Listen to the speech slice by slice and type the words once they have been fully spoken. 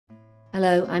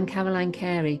Hello, I'm Caroline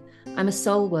Carey. I'm a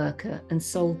soul worker and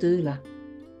soul doula.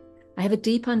 I have a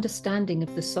deep understanding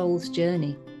of the soul's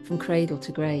journey from cradle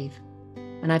to grave,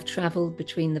 and I've travelled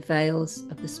between the veils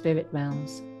of the spirit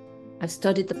realms. I've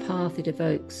studied the path it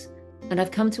evokes, and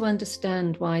I've come to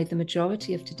understand why the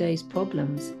majority of today's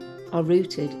problems are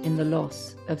rooted in the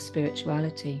loss of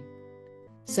spirituality.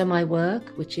 So my work,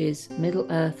 which is Middle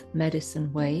Earth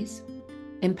Medicine Ways,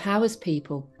 empowers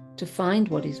people to find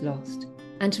what is lost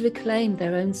and to reclaim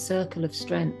their own circle of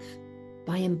strength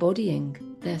by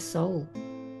embodying their soul.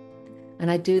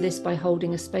 And I do this by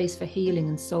holding a space for healing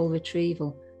and soul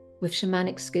retrieval with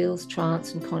shamanic skills,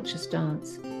 trance, and conscious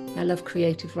dance. I love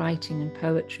creative writing and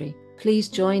poetry. Please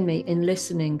join me in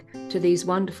listening to these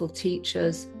wonderful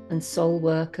teachers and soul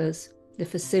workers, the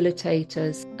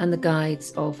facilitators and the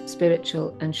guides of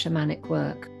spiritual and shamanic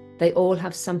work. They all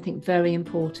have something very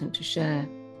important to share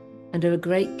and are a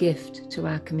great gift to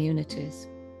our communities.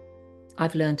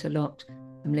 I've learned a lot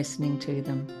from listening to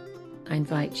them. I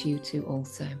invite you to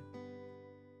also.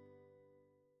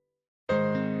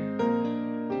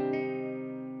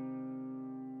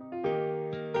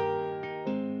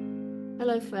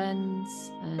 Hello,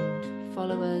 friends and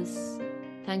followers.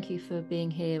 Thank you for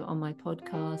being here on my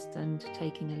podcast and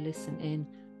taking a listen in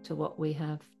to what we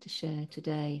have to share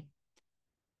today.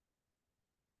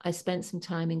 I spent some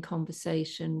time in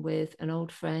conversation with an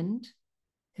old friend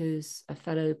who's a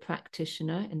fellow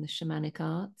practitioner in the shamanic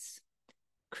arts,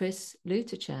 Chris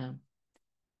Luttichau.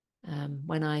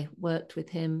 When I worked with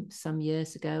him some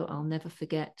years ago, I'll never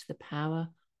forget the power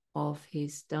of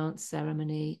his dance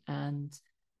ceremony and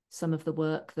some of the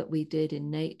work that we did in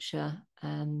nature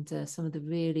and some of the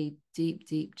really deep,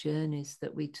 deep journeys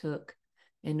that we took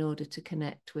in order to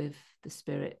connect with the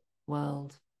spirit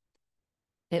world.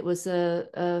 It was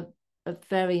a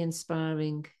very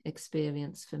inspiring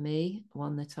experience for me,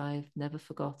 one that I've never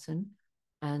forgotten,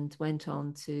 and went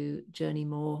on to journey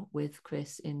more with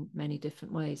Chris in many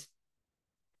different ways.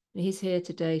 He's here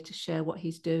today to share what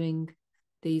he's doing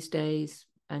these days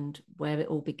and where it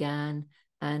all began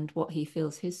and what he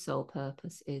feels his soul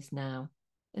purpose is now.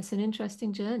 It's an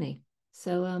interesting journey.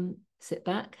 So sit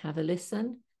back, have a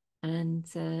listen, and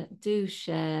do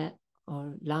share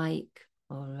or like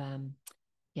or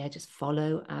just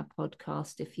follow our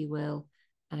podcast, if you will,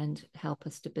 and help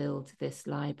us to build this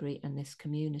library and this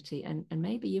community. And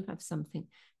maybe you have something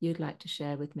you'd like to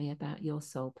share with me about your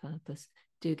soul purpose.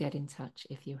 Do get in touch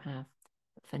if you have.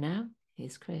 But for now,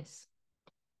 here's Chris.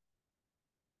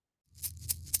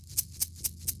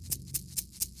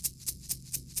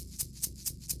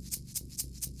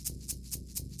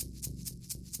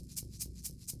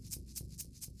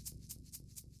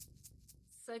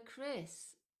 So Chris,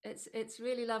 it's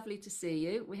really lovely to see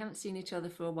you. We haven't seen each other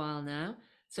for a while now,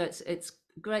 so it's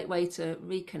a great way to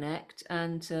reconnect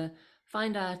and to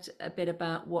find out a bit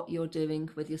about what you're doing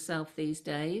with yourself these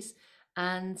days.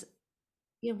 And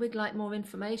we'd like more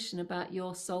information about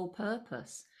your soul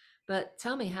purpose. But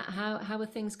tell me, how are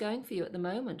things going for you at the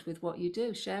moment with what you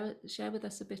do? Share with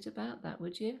us a bit about that,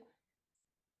 would you?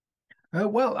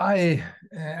 Well, I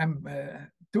am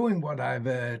doing what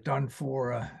I've done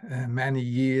for many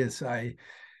years. I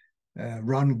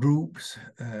run groups,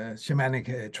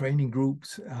 shamanic training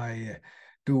groups. I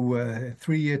do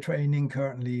 3-year training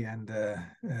currently, and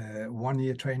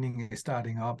 1-year training is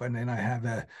starting up. And then I have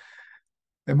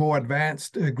a more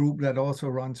advanced group that also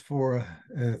runs for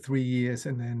 3 years.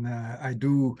 And then I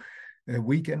do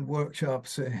weekend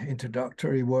workshops,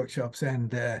 introductory workshops,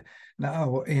 and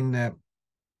now in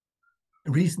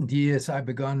recent years, I've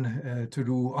begun to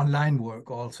do online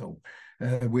work also,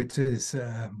 which is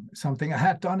something I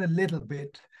had done a little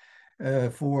bit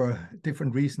for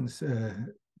different reasons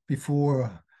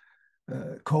before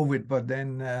COVID, but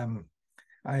then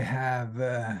I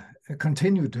have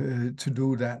continued to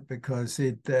do that because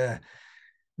it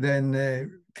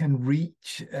then can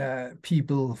reach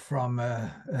people from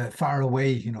far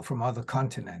away, from other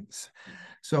continents.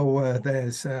 So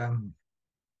there's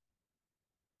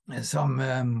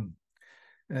some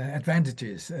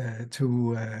advantages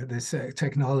to this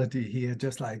technology here,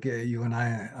 just like you and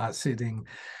I are sitting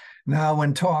now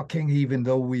and talking, even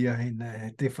though we are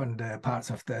in different parts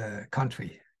of the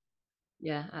country.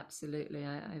 Yeah, absolutely.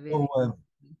 I really. So,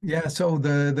 yeah, so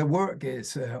the work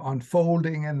is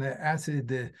unfolding, and as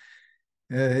it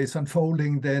is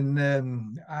unfolding,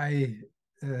 then I,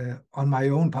 on my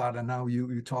own part, and now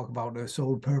you talk about a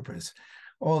soul purpose,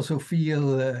 also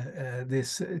feel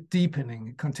this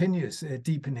deepening, continuous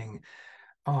deepening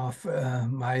of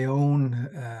my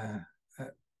own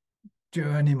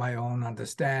journey, my own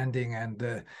understanding,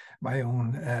 and my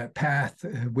own path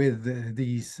with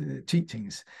these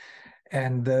teachings.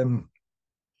 And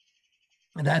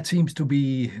And that seems to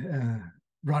be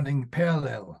running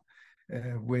parallel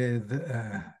with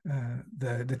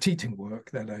the teaching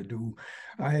work that I do.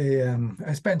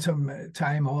 I spent some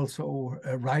time also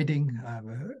writing.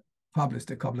 I've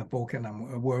published a couple of books, and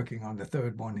I'm working on the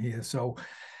third one here. So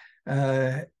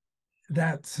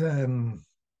that's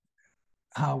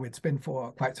how it's been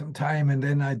for quite some time. And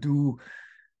then I do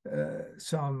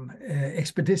some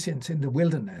expeditions in the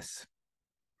wilderness.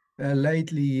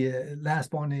 Lately,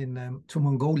 last one in to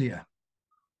Mongolia.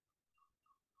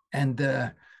 And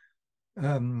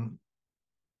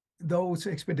those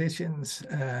expeditions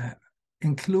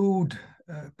include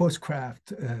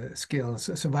bushcraft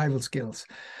skills, survival skills,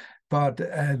 but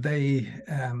they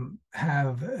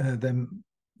have the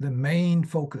main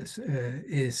focus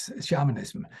is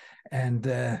shamanism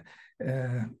and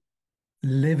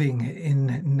living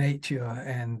in nature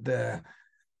and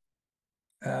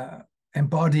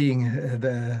embodying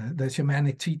the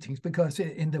shamanic teachings. Because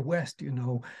in the West, you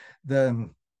know, the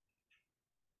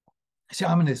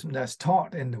shamanism that's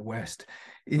taught in the West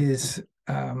is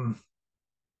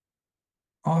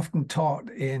often taught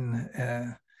in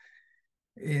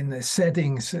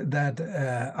settings that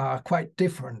are quite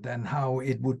different than how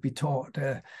it would be taught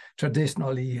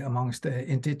traditionally amongst the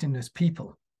indigenous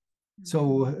people.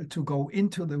 So to go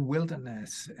into the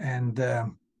wilderness and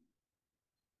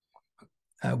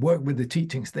work with the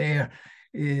teachings there,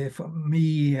 for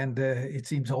me, and it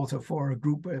seems also for a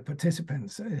group of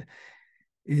participants,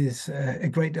 is a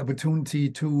great opportunity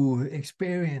to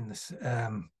experience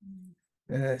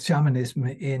shamanism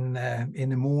in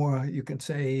a more, you can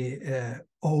say,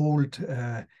 old,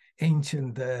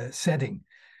 ancient setting.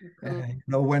 You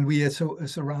know, when we are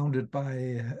surrounded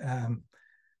by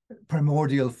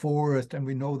primordial forest, and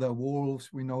we know there are wolves,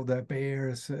 we know there are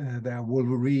bears, there are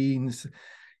wolverines,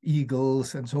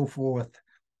 eagles, and so forth.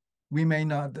 We may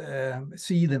not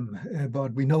see them,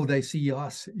 but we know they see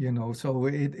us, you know. So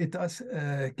it does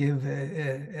give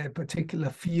a particular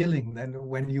feeling then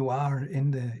when you are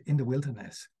in the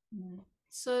wilderness.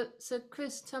 So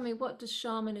Chris, tell me, what does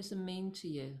shamanism mean to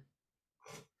you?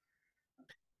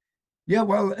 Yeah,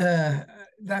 well,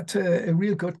 that's a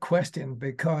real good question,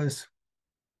 because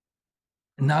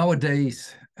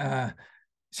nowadays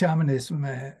shamanism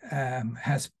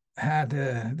has had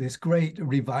this great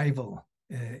revival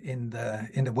in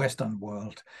the Western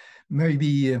world.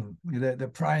 Maybe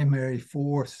the primary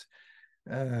force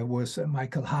was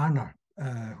Michael Harner,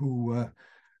 who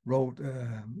wrote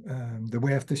The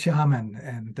Way of the Shaman,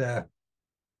 and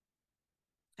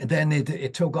then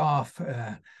it took off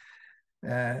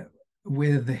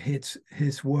with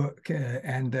his work,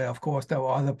 and of course there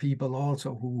were other people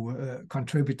also who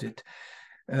contributed.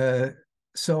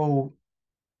 So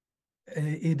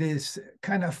it is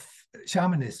kind of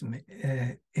shamanism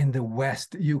in the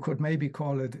West. You could maybe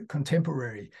call it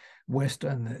contemporary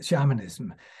Western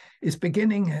shamanism. Is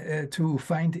beginning to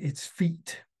find its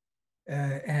feet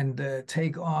and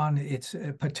take on its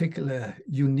particular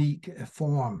unique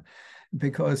form,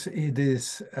 because it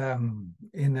is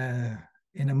in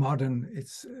a modern,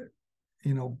 it's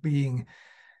you know, being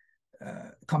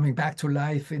coming back to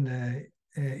life in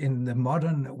the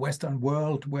modern Western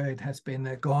world, where it has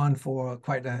been gone for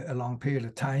quite a long period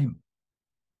of time.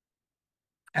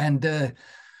 And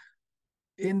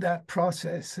in that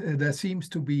process, there seems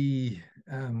to be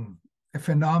a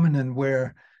phenomenon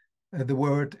where the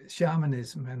word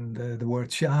shamanism and the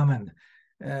word shaman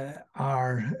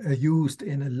are used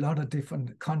in a lot of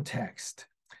different contexts.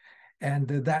 And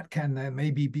that can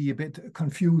maybe be a bit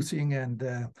confusing, and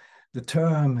the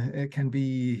term can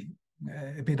be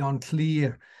a bit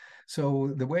unclear.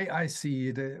 So the way I see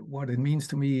it, what it means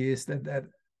to me is that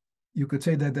you could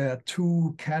say that there are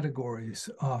two categories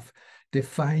of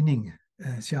defining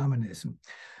shamanism.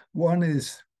 One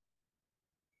is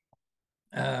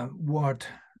what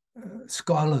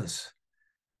scholars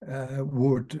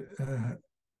would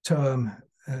term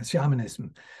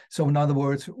shamanism. So in other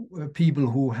words, people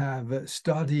who have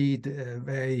studied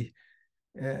very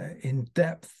in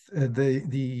depth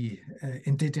the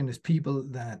indigenous people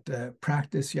that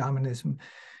practice shamanism,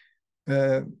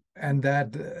 and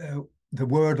that the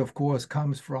word, of course,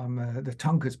 comes from the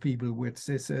Tonkus people, which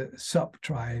is a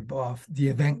sub-tribe of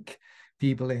the Evenk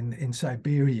people in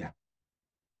Siberia.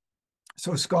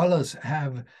 So scholars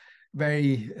have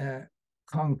very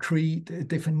concrete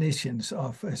definitions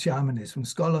of shamanism.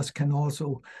 Scholars can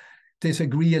also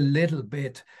disagree a little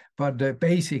bit, but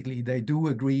basically they do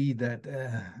agree that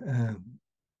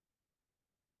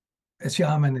a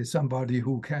shaman is somebody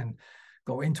who can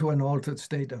go into an altered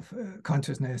state of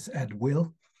consciousness at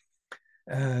will,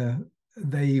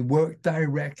 they work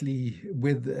directly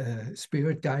with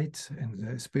spirit guides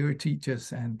and spirit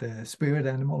teachers and spirit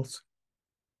animals,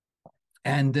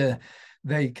 and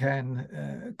they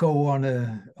can go on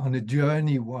a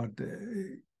journey what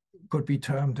could be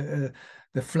termed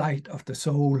the flight of the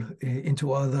soul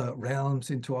into other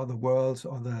realms, into other worlds,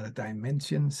 other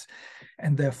dimensions,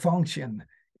 and their function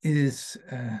is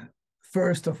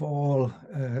first of all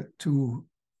to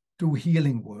do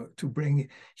healing work, to bring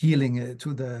healing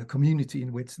to the community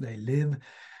in which they live.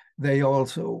 They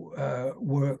also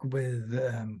work with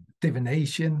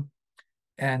divination,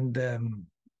 and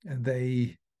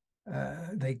they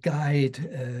guide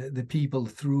the people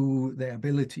through their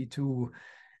ability to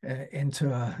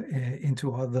enter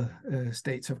into other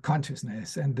states of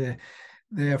consciousness. And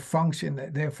their function,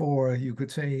 therefore, you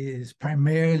could say, is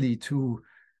primarily to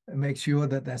make sure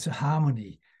that there's a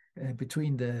harmony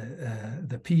between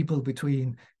the people,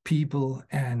 between people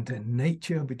and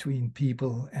nature, between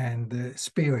people and the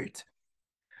spirit.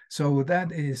 So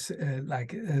that is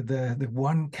the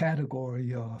one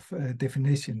category of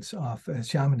definitions of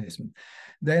shamanism.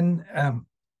 Then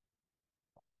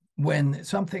when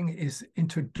something is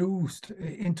introduced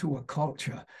into a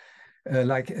culture,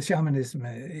 like shamanism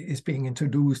is being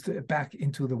introduced back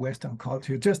into the Western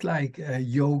culture, just like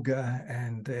yoga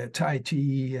and Tai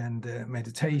Chi and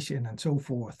meditation and so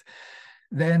forth,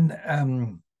 then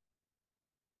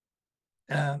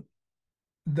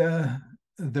the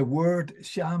word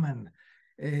shaman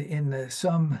in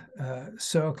some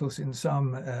circles, in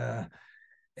some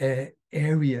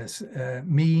areas,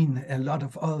 mean a lot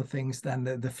of other things than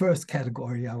the first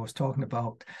category I was talking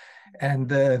about.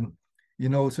 And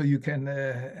so you can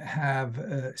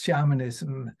have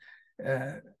shamanism,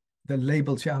 the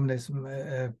label shamanism,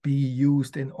 be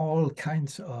used in all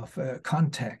kinds of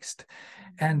context.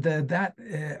 And that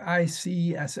I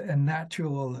see as a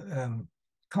natural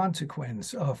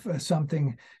consequence of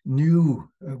something new,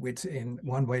 which in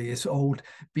one way is old,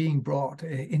 being brought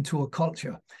into a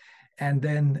culture, and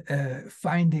then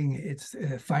finding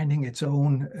its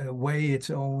own way, its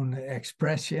own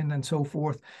expression, and so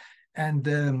forth. And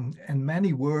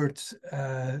many words,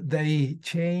 they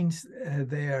change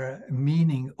their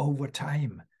meaning over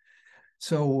time.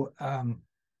 So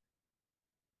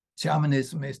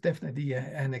shamanism is definitely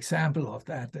an example of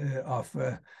that, of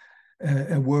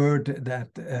a word that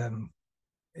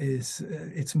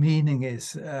its meaning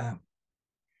is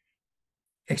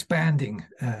expanding,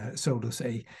 so to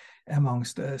say,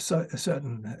 amongst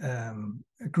certain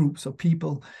groups of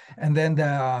people. And then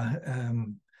there are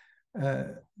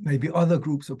maybe other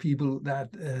groups of people that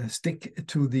stick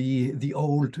to the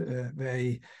old,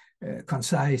 very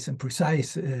concise and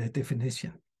precise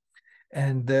definition.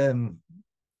 And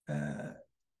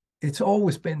it's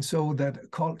always been so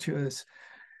that cultures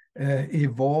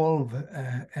evolve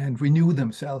and renew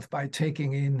themselves by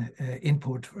taking in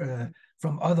input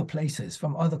from other places,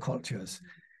 from other cultures.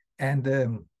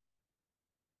 And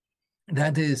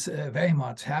that is very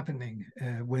much happening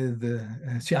with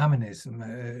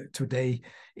shamanism today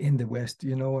in the West,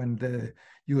 and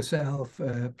yourself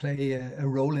play a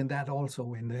role in that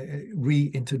also, in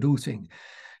reintroducing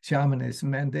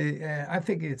shamanism. And I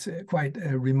think it's quite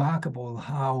remarkable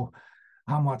how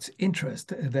much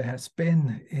interest there has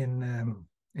been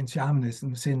in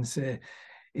shamanism since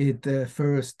it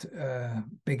first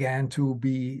began to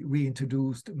be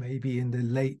reintroduced maybe in the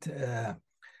late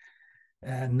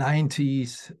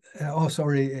 90s,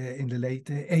 in the late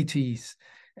 80s,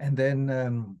 and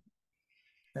then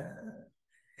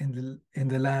in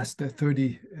the last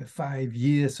 35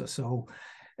 years or so,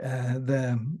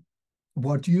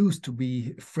 what used to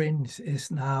be fringe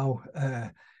is now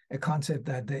a concept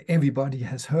that everybody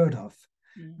has heard of.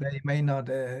 They may not,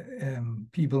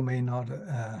 people may not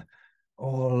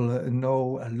all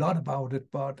know a lot about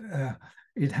it, but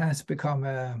it has become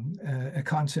a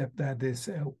concept that is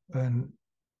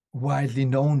widely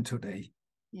known today.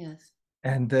 Yes.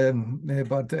 And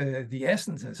but the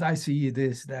essence, as I see it,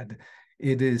 is that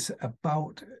it is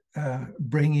about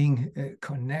bringing a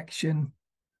connection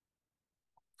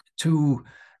to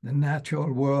the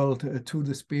natural world, to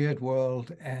the spirit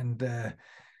world, and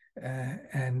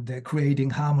creating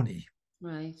harmony.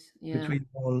 Right. Yeah. Between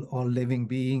all living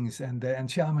beings. And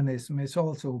shamanism is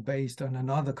also based on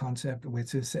another concept,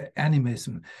 which is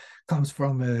animism. Comes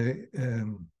from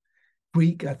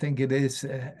Greek, I think it is,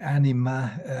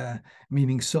 anima,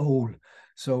 meaning soul.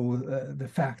 So the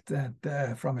fact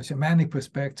that from a shamanic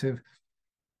perspective,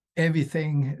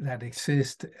 everything that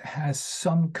exists has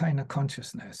some kind of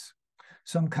consciousness,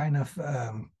 some kind of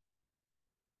a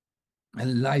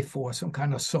life force, some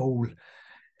kind of soul.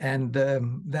 And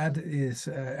that is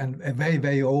a very,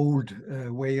 very old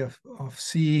way of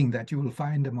seeing that you will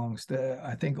find amongst,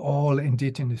 I think, all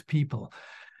indigenous people.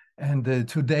 And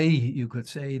today, you could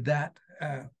say that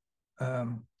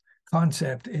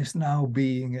concept is now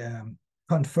being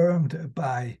confirmed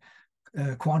by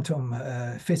quantum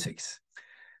physics,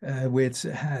 which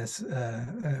has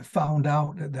found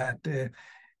out that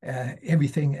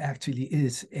everything actually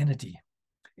is energy.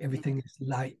 Everything is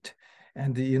light.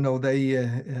 And they've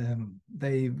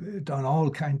done all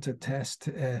kinds of tests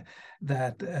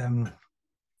that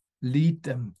lead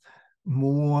them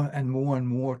more and more and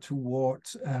more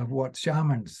towards what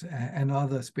shamans and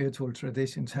other spiritual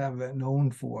traditions have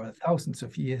known for thousands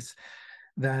of years,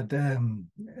 that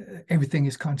everything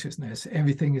is consciousness,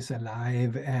 everything is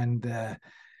alive, and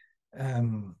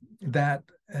that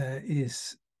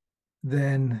is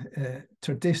then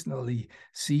traditionally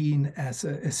seen as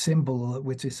a symbol,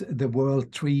 which is the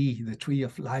world tree, the tree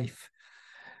of life,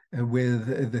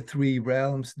 with the three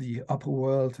realms: the upper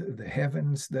world, the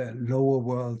heavens; the lower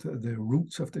world, the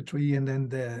roots of the tree; and then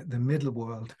the middle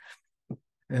world,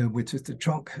 which is the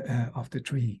trunk of the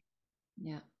tree.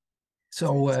 Yeah.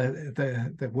 So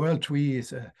the world tree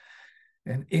is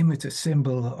an image, a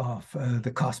symbol of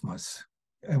the cosmos,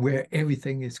 where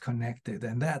everything is connected.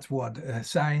 And that's what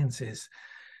science is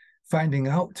finding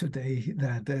out today,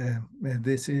 that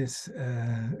this is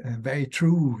very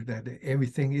true, that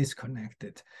everything is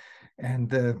connected.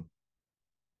 And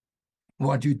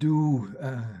what you do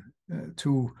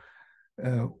to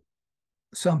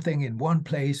something in one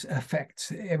place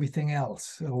affects everything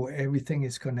else. So everything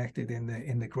is connected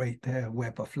in the great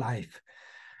web of life.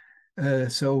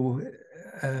 So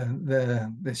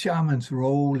the shaman's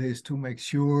role is to make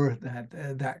sure that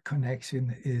that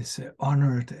connection is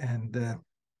honored, and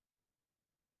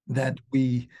that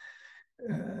we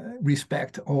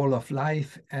respect all of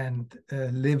life and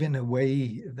live in a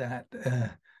way that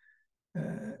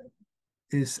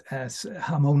is as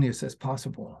harmonious as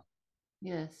possible.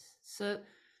 Yes.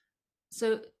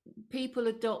 So people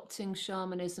adopting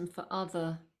shamanism for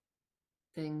other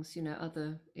things,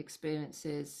 other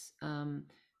experiences,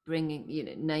 bringing,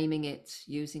 naming it,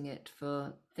 using it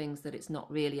for things that it's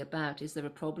not really about. Is there a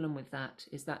problem with that?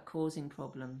 Is that causing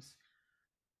problems?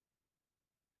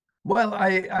 Well,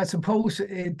 I suppose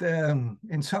it,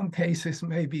 in some cases,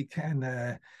 maybe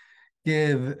can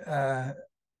give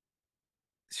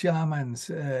shamans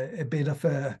a bit of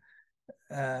a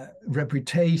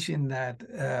reputation that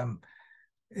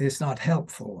is not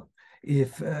helpful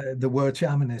if the word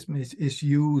shamanism is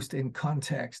used in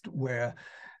context where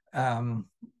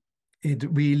it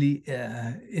really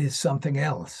is something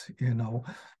else,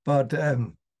 But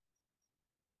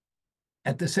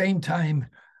at the same time,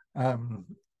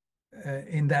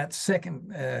 in that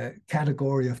second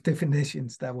category of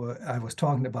definitions that I was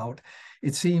talking about,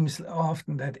 it seems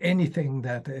often that anything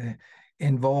that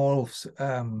involves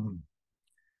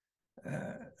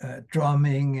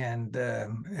drumming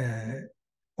and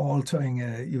altering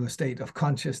your state of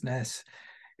consciousness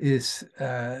is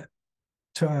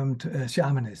termed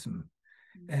shamanism.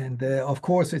 And of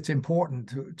course, it's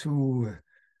important to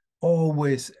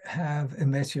always have a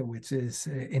measure which is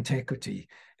integrity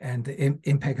and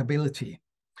impeccability,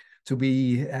 to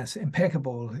be as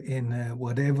impeccable in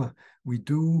whatever we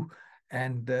do,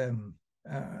 and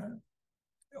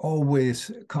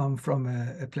always come from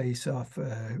a place of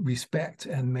respect,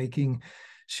 and making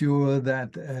sure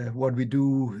that what we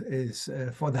do is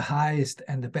for the highest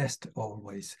and the best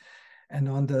always, and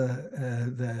under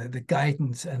the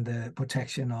guidance and the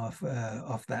protection of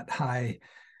that high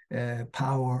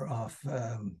power of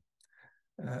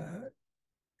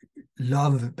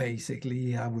love,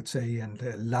 basically, I would say, and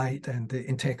light and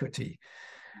integrity.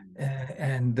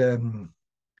 And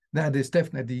that is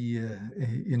definitely,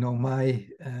 my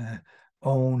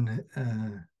own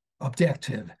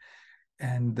objective.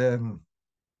 And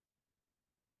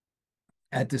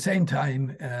at the same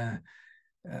time,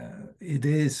 it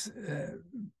is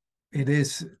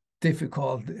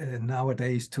difficult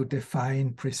nowadays to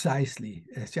define precisely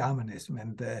shamanism.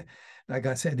 And like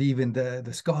I said, even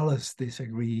the scholars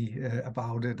disagree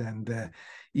about it, and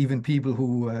even people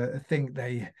who think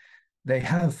they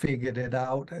have figured it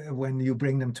out, when you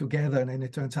bring them together, and then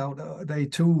it turns out they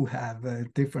too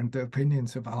have different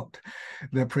opinions about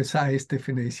the precise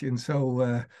definition.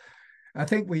 So I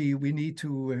think we need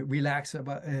to relax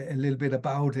about a little bit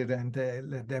about it, and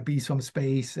let there be some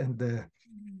space, and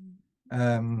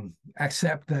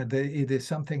accept that it is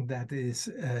something that is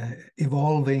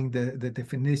evolving, the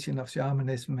definition of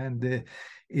shamanism, and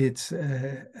it's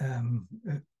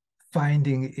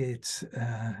finding its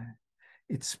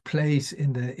place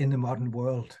in the modern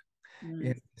world.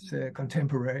 Right. It's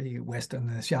contemporary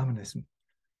Western shamanism.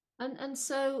 And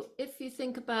so if you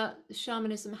think about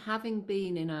shamanism having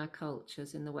been in our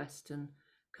cultures, in the Western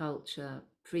culture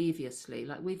previously,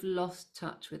 like we've lost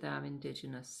touch with our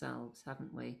indigenous selves,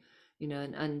 haven't we? You know,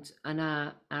 and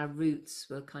our roots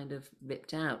were kind of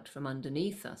ripped out from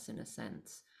underneath us in a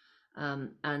sense.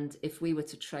 And if we were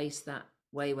to trace that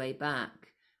way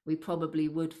back, we probably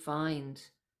would find,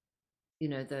 you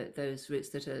know, those roots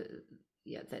that are,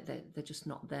 yeah, they're just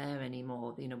not there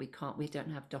anymore. You know, we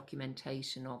don't have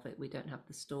documentation of it, we don't have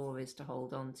the stories to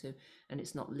hold on to, and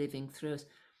it's not living through us.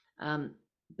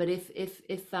 But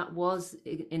if that was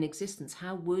in existence,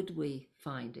 how would we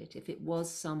find it? If it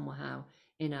was somehow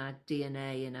in our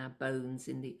DNA, in our bones,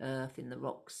 in the earth, in the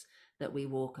rocks that we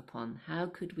walk upon, how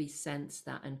could we sense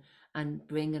that and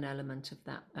bring an element of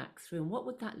that back through? And what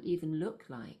would that even look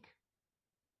like?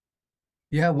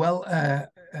 Yeah, well,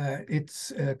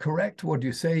 it's correct what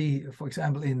you say. For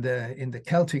example, in the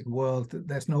Celtic world,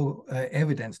 there's no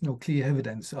evidence, no clear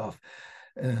evidence of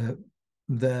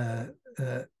the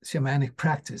shamanic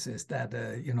practices that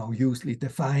usually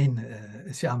define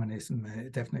shamanism,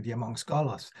 definitely among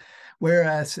scholars.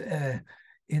 Whereas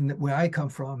in where I come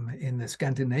from, in the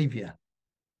Scandinavia,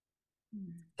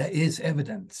 there is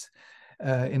evidence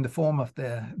in the form of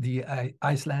the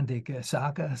Icelandic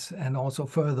sagas, and also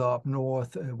further up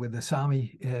north with the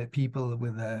Sami people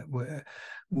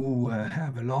who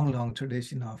have a long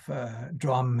tradition of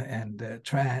drum and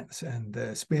trance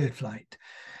and spirit flight.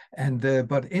 And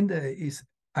but in the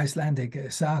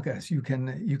Icelandic sagas, you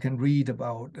can read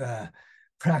about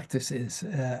practices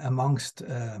amongst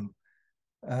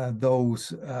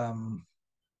those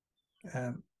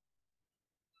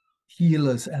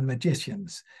healers and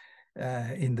magicians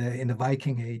in the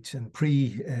Viking Age and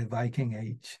pre-Viking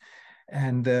Age.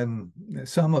 And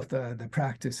some of the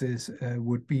practices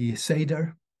would be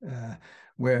Seder,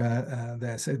 where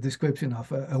there's a description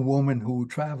of a woman who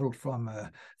traveled from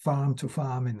farm to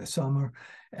farm in the summer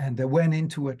and went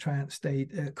into a trance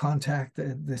state,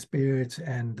 contacted the spirits,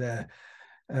 and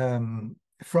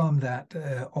from that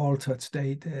altered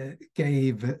state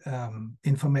gave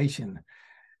information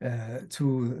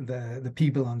to the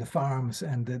people on the farms,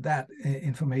 and that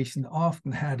information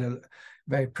often had a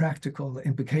very practical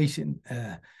implication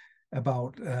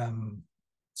about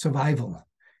survival.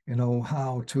 You know,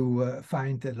 how to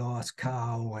find the lost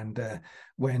cow, and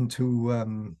when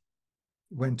to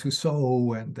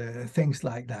sow, and things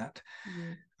like that.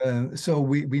 So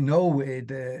we know it.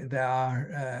 There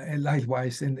are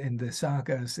likewise in the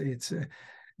sagas.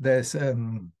 There's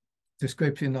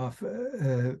description of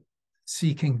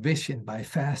seeking vision by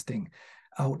fasting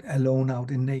out alone out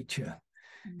in nature,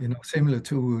 similar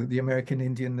to the American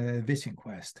Indian vision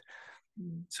quest.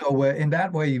 So in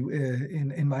that way,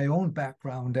 in my own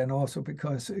background, and also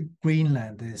because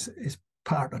Greenland is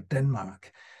part of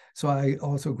Denmark, so I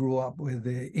also grew up with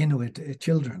the Inuit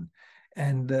children,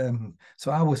 and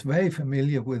so I was very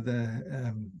familiar with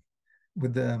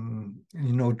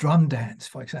drum dance,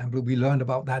 for example. We learned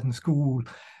about that in school,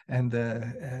 and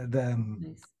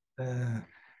Nice.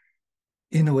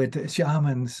 Inuit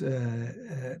shamans,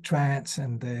 trance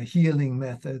and healing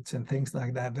methods and things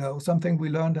like that. Something we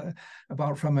learned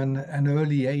about from an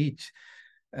early age.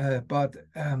 But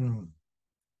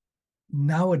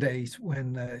nowadays,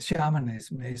 when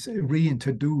shamanism is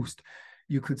reintroduced,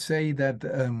 you could say that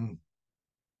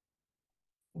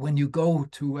when you go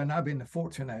to, and I've been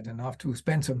fortunate enough to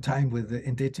spend some time with the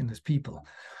indigenous people,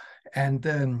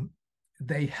 and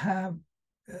they have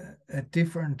a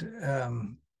different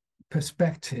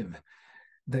perspective.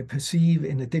 They perceive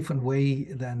in a different way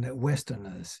than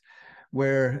Westerners,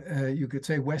 where you could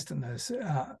say Westerners,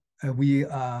 we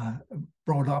are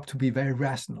brought up to be very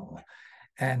rational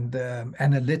and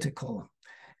analytical,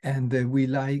 and we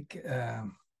like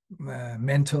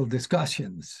mental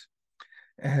discussions,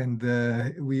 and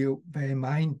we are very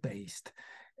mind-based.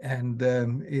 And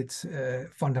it's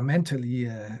fundamentally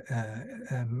a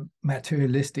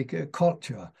materialistic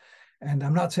culture. And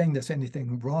I'm not saying there's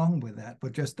anything wrong with that,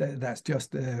 but just that's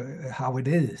just how it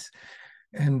is.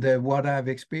 And what I've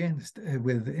experienced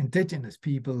with indigenous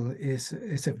people is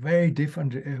a very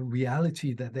different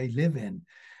reality that they live in,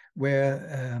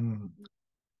 where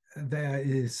they're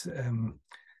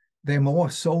more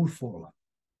soulful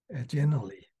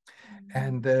generally.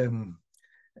 And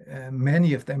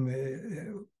many of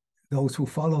them, those who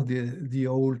follow the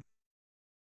old,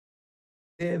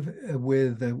 live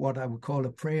with what I would call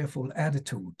a prayerful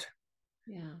attitude.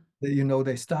 Yeah.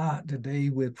 They start the day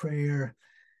with prayer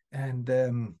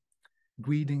and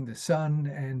greeting the sun,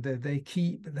 and they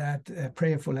keep that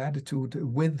prayerful attitude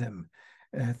with them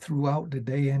throughout the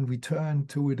day and return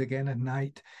to it again at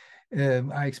night.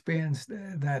 I experienced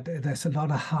that there's a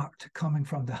lot of heart coming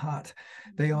from the heart.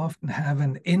 They often have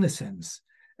an innocence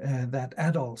that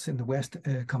adults in the West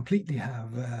completely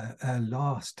have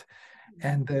lost.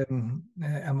 And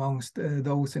amongst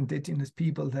those indigenous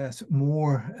people, there's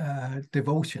more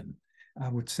devotion, I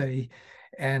would say.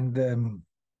 And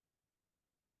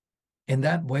in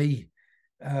that way,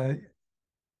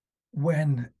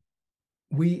 when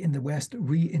we in the West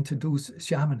reintroduce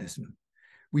shamanism,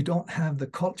 we don't have the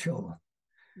cultural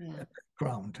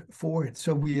ground for it.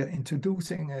 So we are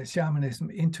introducing shamanism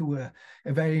into a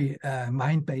very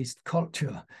mind-based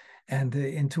culture and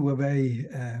into a very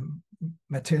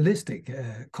materialistic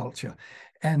culture.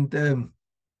 And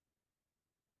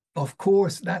of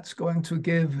course, that's going to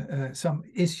give some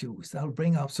issues. That'll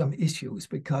bring up some issues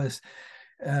because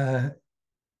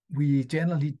we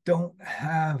generally don't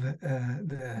have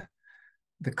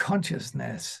the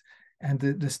consciousness and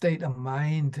the state of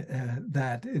mind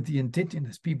that the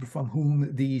indigenous people from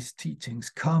whom these teachings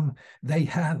come, they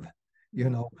have, you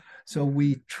know. So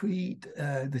we treat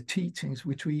the teachings,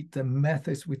 we treat the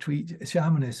methods, we treat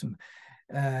shamanism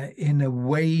in a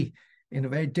way, in a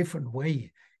very different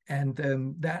way. And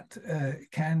that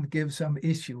can give some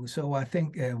issues. So I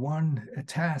think one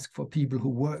task for people who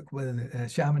work with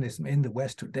shamanism in the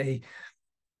West today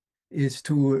is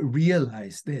to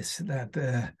realize this,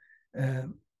 that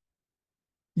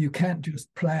you can't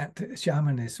just plant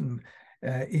shamanism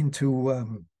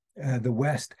into the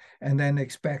West and then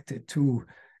expect it to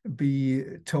be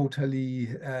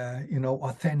totally,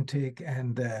 authentic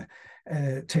and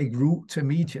take root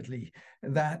immediately.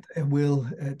 That will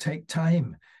take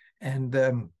time, and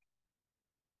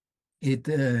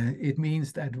it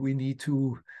means that we need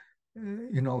to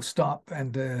stop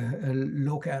and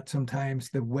look at sometimes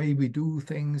the way we do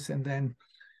things, and then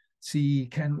see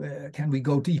can we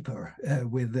go deeper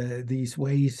with these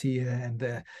ways here,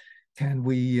 and can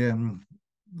we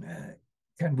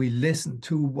listen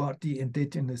to what the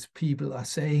indigenous people are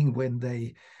saying when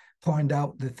they point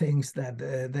out the things that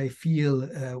they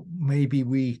feel maybe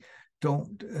we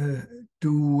don't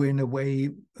do in a way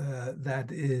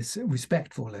that is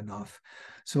respectful enough.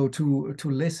 So to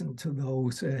listen to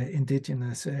those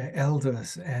indigenous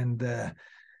elders and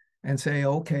say,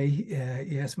 okay,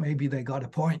 yes, maybe they got a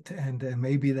point, and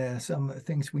maybe there are some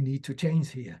things we need to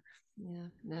change here. Yeah,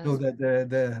 no. So that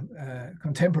the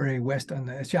contemporary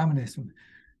Western shamanism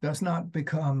does not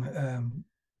become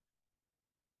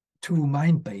too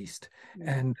mind-based,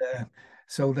 and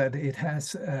so that it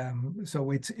has,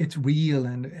 so it's real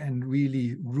and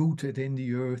really rooted in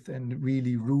the earth, and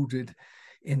really rooted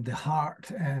in the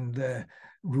heart, and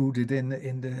rooted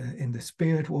in the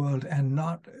spirit world, and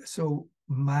not so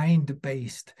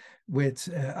mind-based, which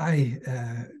I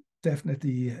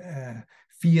definitely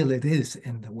feel it is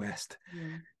in the West.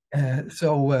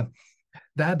 So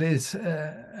that is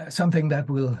something that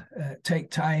will take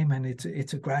time, and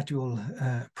it's a gradual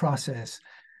process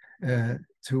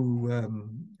to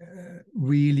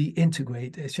really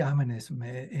integrate shamanism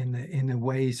in a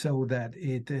way so that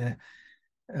it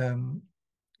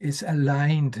is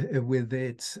aligned with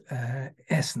its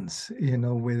essence,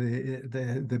 with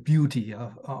the beauty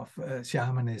of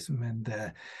shamanism,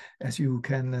 and as you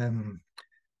can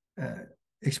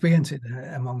experience it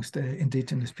amongst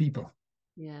indigenous people.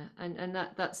 Yeah, and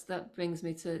that brings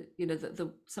me to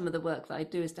the some of the work that I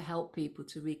do is to help people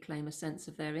to reclaim a sense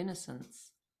of their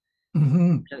innocence.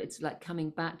 So it's like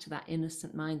coming back to that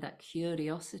innocent mind, that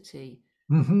curiosity,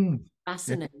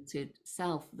 fascinated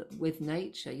self with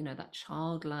nature, that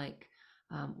childlike,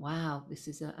 wow, this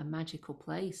is a magical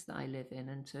place that I live in,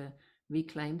 and to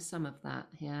reclaim some of that.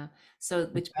 Yeah. So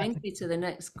which brings me to the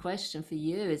next question for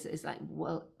you is like,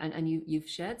 well, and you've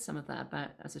shared some of that about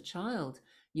as a child,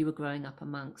 you were growing up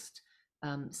amongst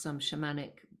some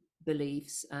shamanic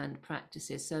beliefs and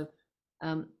practices. So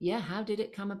yeah, how did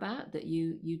it come about that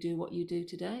you do what you do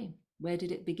today? Where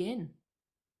did it begin?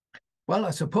 Well,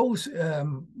 I suppose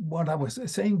what I was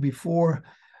saying before,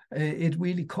 it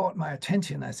really caught my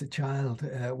attention as a child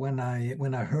when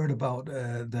I heard about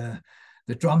the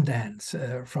drum dance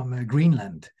from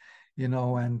Greenland,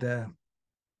 and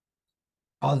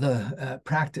other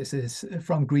practices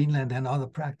from Greenland, and other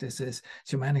practices,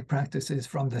 shamanic practices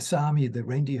from the Sami, the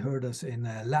reindeer herders in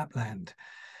Lapland.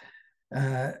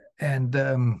 And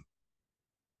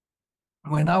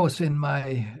when I was in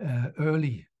my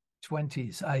early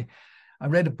 20s, I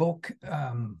read a book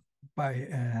by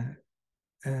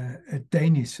a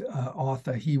Danish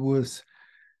author. He was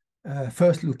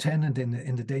first lieutenant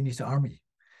in the Danish army,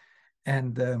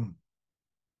 and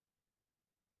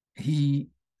he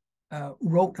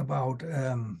wrote about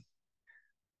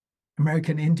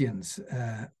American Indians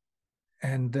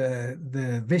and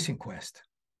the Vision Quest.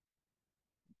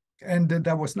 And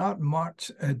there was not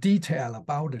much detail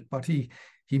about it, but he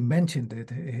mentioned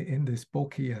it in this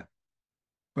book here.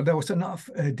 But there was enough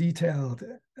detailed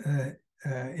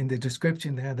in the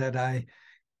description there that I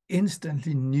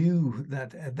instantly knew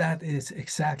that that is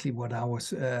exactly what I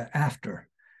was after,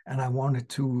 and I wanted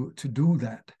to do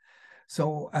that.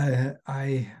 So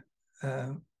I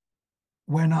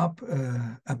went up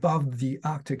above the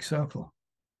Arctic Circle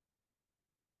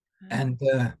and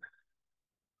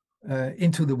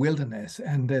into the wilderness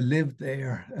and lived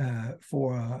there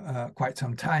for quite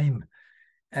some time.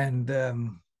 And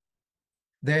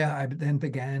there I then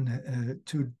began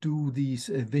to do these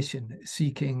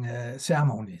vision-seeking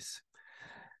ceremonies,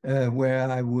 where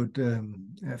I would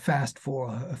fast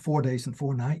for 4 days and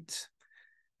 4 nights.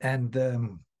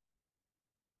 And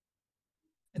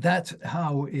that's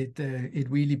how it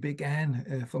really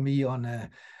began for me on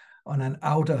an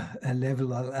outer level,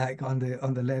 like on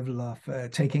the level of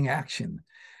taking action.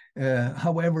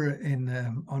 However,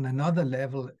 on another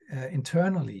level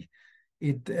internally,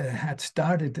 it had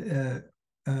started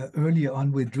earlier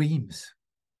on with dreams.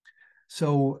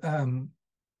 So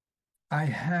I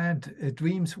had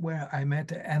dreams where I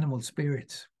met animal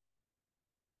spirits,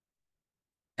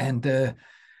 and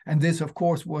this, of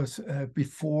course, was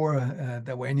before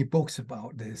there were any books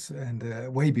about this,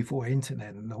 and way before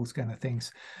internet and those kind of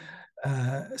things.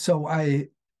 So I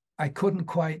couldn't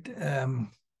quite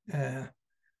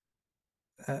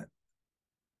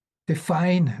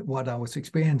define what I was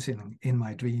experiencing in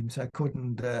my dreams. I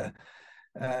couldn't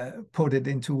put it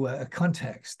into a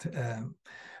context.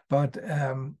 But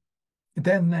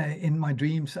then in my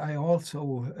dreams, I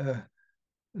also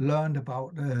learned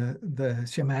about the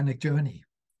shamanic journey.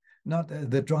 Not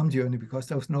the drum journey, because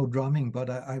there was no drumming, but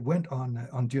I went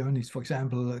on journeys, for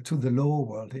example, to the lower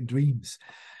world in dreams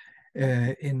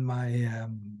in my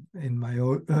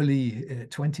early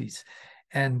 20s,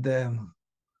 and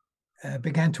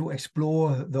began to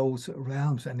explore those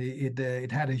realms, and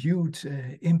it had a huge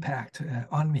impact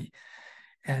on me.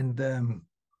 And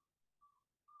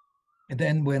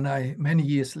then when I, many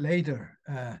years later,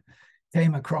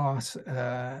 came across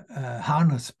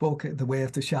Harner's book, The Way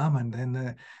of the Shaman,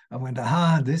 then I went,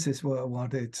 aha, this is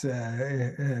what it's,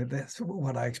 that's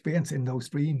what I experienced in those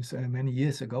dreams many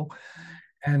years ago.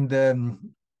 And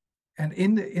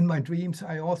in my dreams,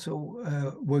 I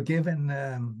also were given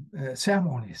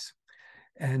ceremonies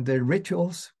and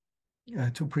rituals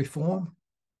to perform.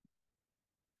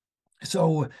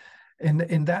 So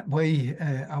in that way,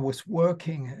 I was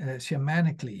working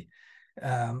shamanically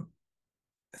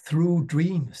through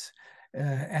dreams,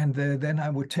 and then I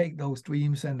would take those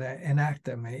dreams and enact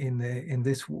them in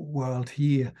this world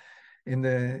here, in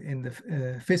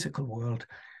the physical world.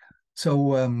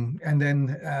 So and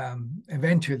then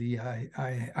eventually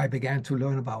I began to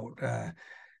learn about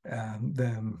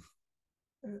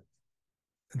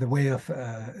the way of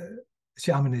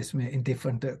shamanism in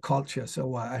different cultures.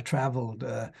 So I traveled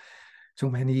to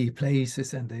many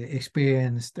places and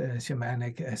experienced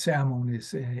shamanic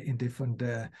ceremonies in different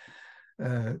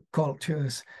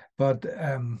cultures. But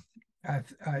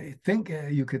I think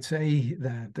you could say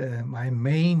that my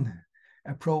main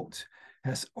approach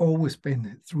has always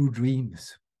been through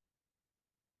dreams,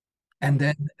 and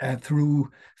then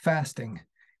through fasting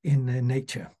in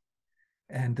nature,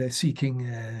 and seeking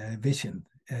vision,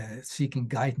 seeking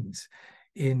guidance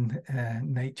in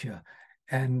nature.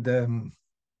 And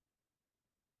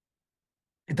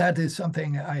that is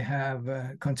something I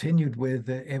have continued with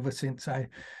ever since.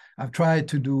 I've tried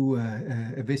to do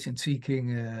a vision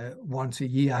seeking once a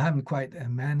year. I haven't quite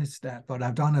managed that, but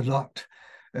I've done a lot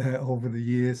over the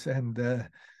years, and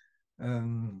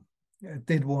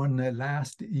did one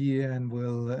last year, and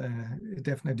will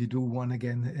definitely do one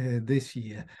again this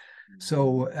year.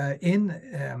 So in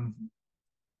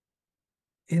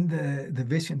the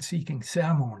vision seeking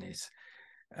ceremonies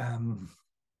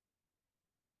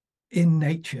in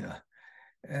nature,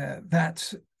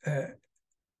 that's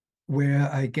where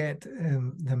I get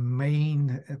the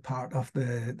main part of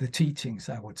the teachings,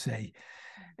 I would say,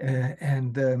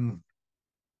 and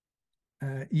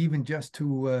even just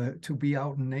to be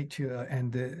out in nature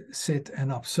and sit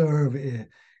and observe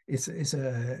is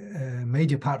a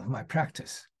major part of my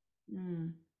practice,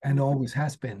 and always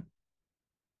has been.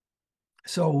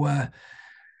 So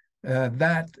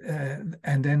that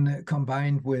and then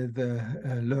combined with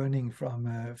learning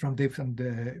from different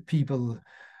people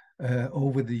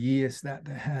over the years, that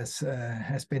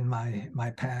has been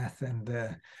my path,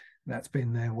 and that's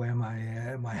been where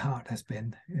my heart has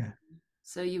been. Yeah.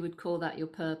 So you would call that your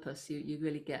purpose? You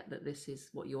really get that this is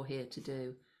what you're here to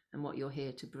do? and what you're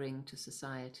here to bring to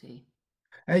society?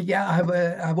 Yeah,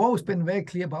 I've always been very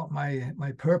clear about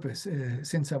my purpose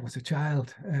since I was a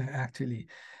child, actually,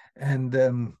 and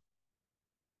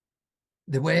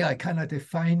the way I kind of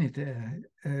define it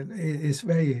is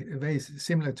very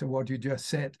similar to what you just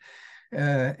said,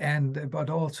 but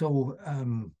also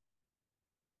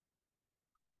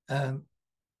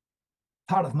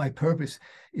part of my purpose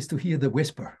is to hear the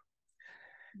whisper.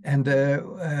 And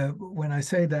when I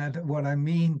say that, what I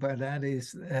mean by that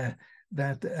is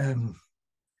that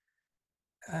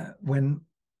when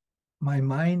my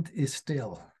mind is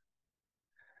still,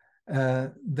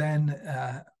 then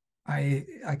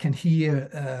I can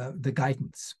hear the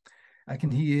guidance. I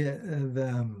can hear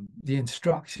the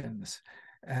instructions,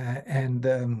 and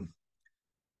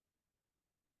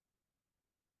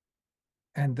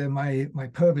my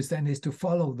purpose then is to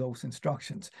follow those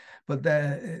instructions, but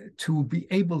to be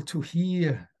able to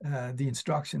hear the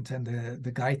instructions and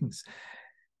the guidance,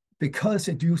 because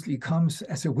it usually comes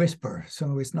as a whisper,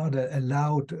 so it's not a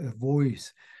loud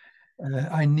voice.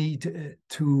 I need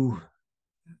to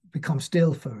become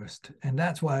still first, and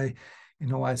that's why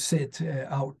I sit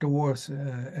outdoors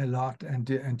a lot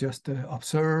and just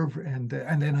observe, and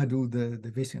then I do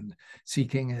the vision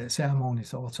seeking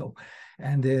ceremonies also,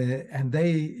 and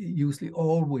they usually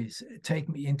always take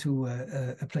me into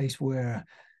a place where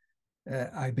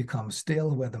I become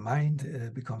still, where the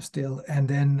mind becomes still, and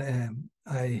then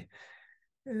I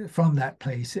from that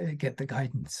place get the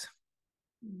guidance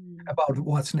about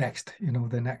what's next,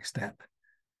 the next step.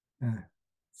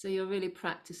 So you're really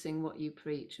practicing what you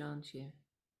preach, aren't you?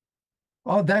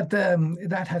 Oh,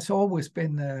 that has always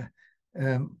been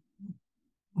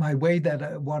my way.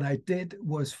 That what I did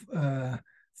was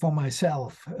for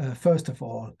myself, first of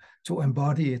all, to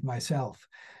embody it myself.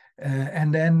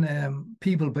 And then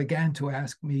people began to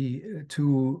ask me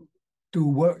to do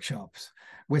workshops,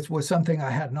 which was something I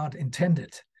had not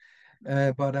intended.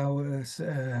 But I was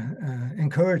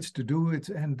encouraged to do it.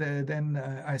 And then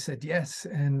I said yes.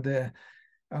 And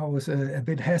I was a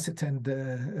bit hesitant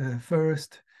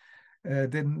first.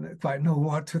 Didn't quite know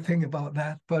what to think about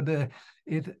that, but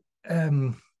it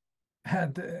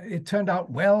turned out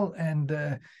well,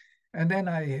 and then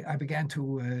I began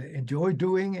to enjoy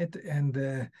doing it,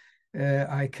 and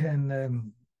I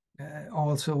can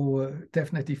also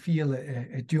definitely feel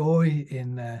a joy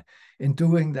in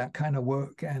doing that kind of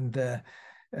work, and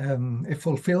a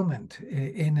fulfillment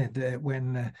in it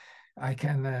when I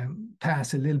can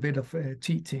pass a little bit of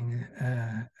teaching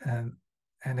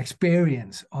and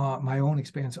experience, my own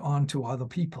experience, onto other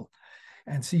people,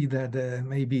 and see that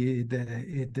maybe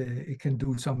it can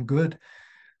do some good.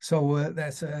 So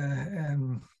there's a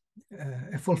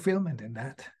fulfillment in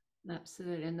that.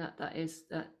 Absolutely, and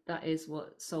that is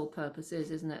what soul purpose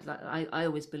is, isn't it? Like I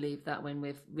always believe that when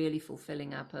we're really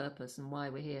fulfilling our purpose and why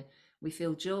we're here, we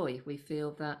feel joy. We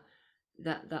feel that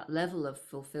level of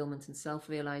fulfillment and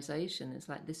self-realization. It's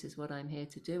like, this is what I'm here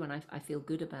to do, and I feel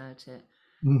good about it.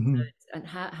 Mm-hmm. And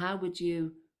how would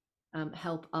you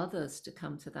help others to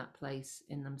come to that place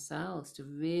in themselves, to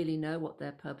really know what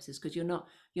their purpose is? Because you're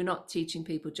not teaching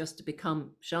people just to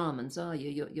become shamans, are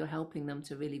you? You're helping them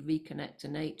to really reconnect to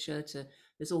nature.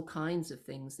 There's all kinds of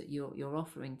things that you're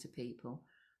offering to people.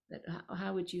 That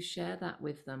how would you share that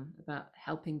with them, about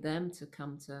helping them to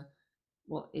come to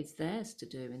what is theirs to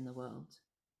do in the world?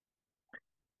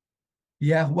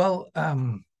 Yeah, well,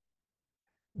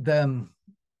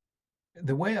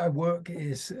 the way I work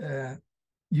is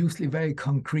usually very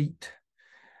concrete.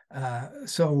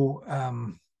 So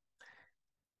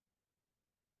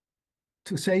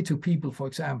to say to people, for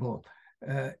example,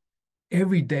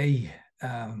 every day,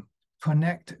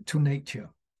 connect to nature,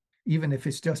 even if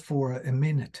it's just for a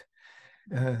minute.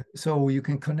 So you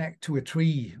can connect to a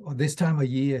tree, or this time of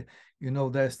year,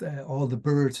 there's all the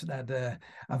birds that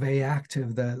are very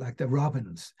active, like the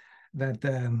robins that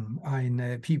are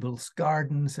in people's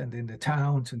gardens and in the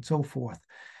towns and so forth.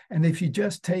 And if you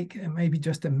just take maybe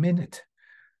just a minute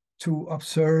to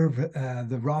observe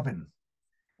the robin,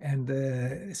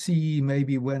 and see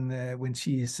maybe when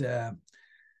she's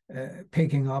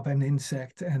picking up an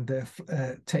insect and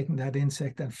taking that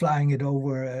insect and flying it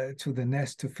over to the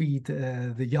nest to feed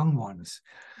the young ones.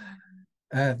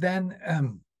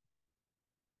 Then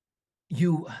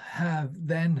you have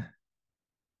then,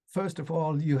 first of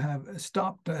all, you have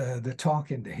stopped the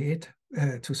talk in the head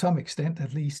to some extent,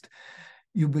 at least.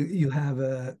 You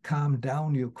have calmed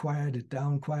down, you quiet it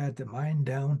down, quiet the mind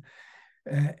down,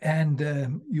 and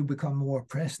you become more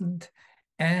present,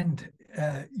 and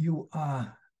you're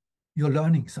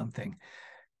learning something.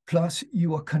 Plus,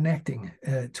 you are connecting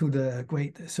to the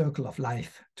great circle of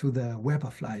life, to the web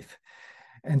of life.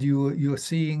 and you're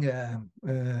seeing a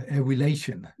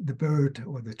relation, the bird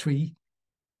or the tree,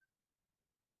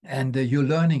 and you're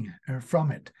learning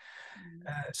from it.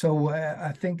 So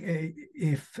I think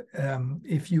if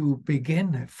you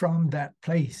begin from that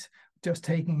place, just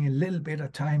taking a little bit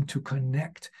of time to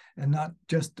connect and not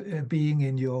just being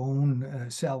in your own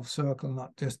self circle,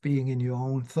 not just being in your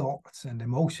own thoughts and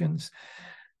emotions,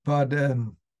 but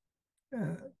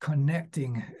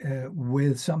connecting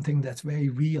with something that's very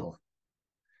real,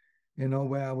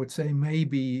 where I would say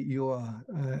maybe your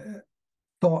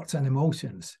thoughts and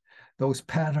emotions, those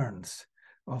patterns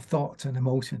of thoughts and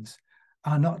emotions,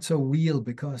 are not so real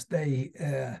because they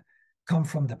come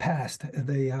from the past.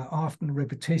 They are often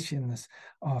repetitions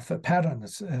of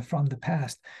patterns from the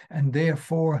past, and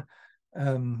therefore,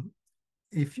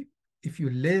 if you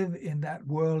live in that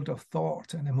world of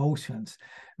thought and emotions,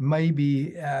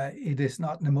 maybe it is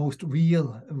not the most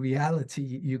real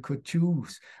reality you could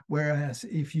choose. Whereas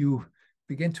if you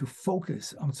begin to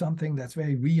focus on something that's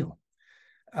very real,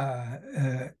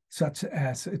 such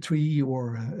as a tree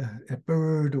or a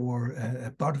bird or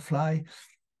a butterfly,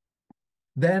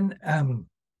 then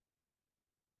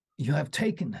you have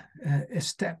taken a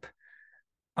step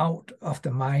out of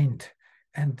the mind,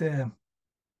 and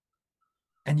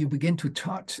you begin to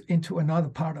touch into another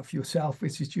part of yourself,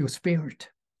 which is your spirit.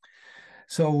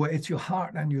 So it's your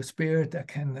heart and your spirit that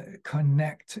can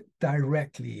connect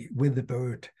directly with the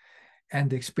bird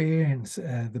and experience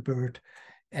the bird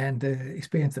and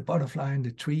experience the butterfly and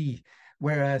the tree.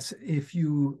 Whereas if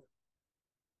you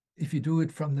do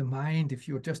it from the mind, if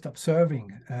you're just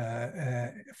observing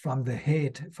from the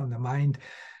head, from the mind,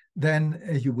 then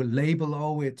you will label,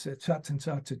 oh, it's such and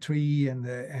such a tree,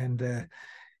 and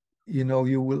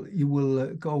you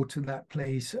will go to that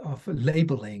place of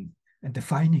labeling and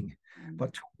defining.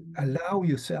 But to allow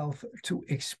yourself to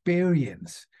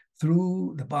experience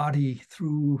through the body,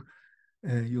 through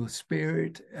your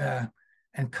spirit,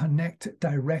 and connect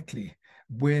directly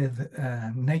with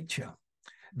nature.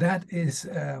 That is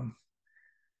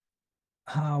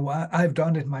how I've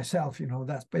done it myself.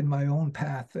 That's been my own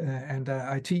path, and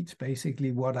I teach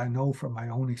basically what I know from my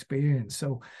own experience.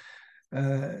 So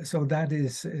that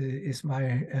is my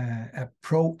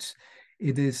approach.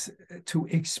 It is to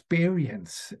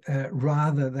experience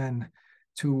rather than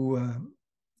to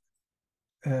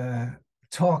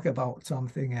talk about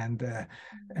something and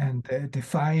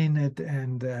define it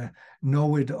and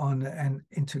know it on an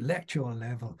intellectual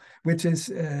level, which is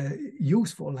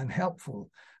useful and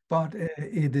helpful, but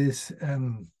it's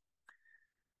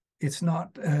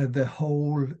not the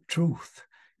whole truth.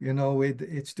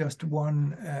 It's just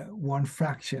one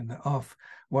fraction of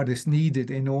what is needed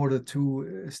in order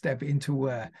to step into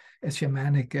a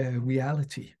shamanic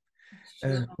reality.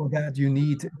 For that, you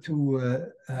need to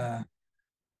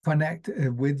connect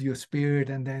with your spirit,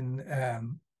 and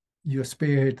then your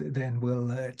spirit then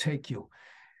will take you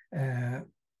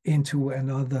into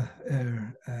another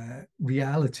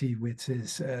reality, which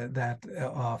is that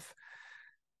of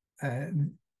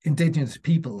indigenous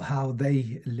people, how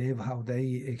they live, how they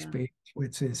experience,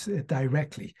 which is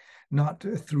directly, not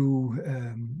through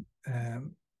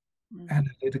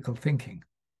analytical thinking.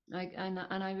 And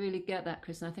I really get that,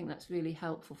 Chris, and I think that's really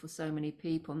helpful for so many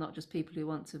people, not just people who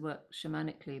want to work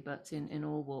shamanically, but in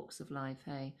all walks of life,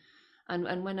 hey?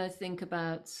 And when I think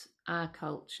about our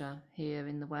culture here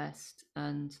in the West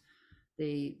and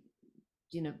the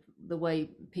the way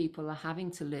people are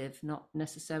having to live, not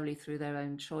necessarily through their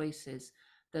own choices,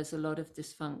 there's a lot of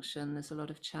dysfunction, there's a lot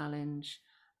of challenge,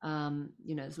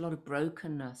 there's a lot of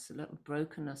brokenness,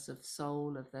 of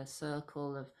soul, of their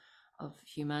circle, of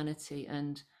humanity,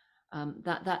 and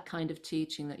that kind of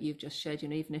teaching that you've just shared,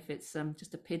 even if it's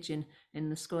just a pigeon in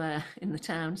the square in the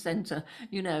town centre,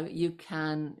 you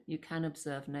can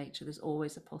observe nature. There's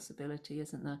always a possibility,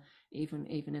 isn't there? Even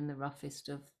in the roughest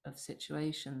of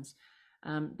situations.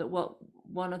 But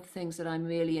one of the things that I'm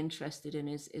really interested in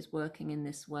is working in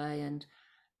this way and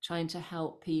trying to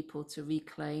help people to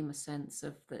reclaim a sense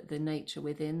of the nature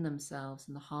within themselves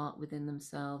and the heart within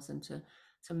themselves, and to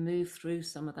move through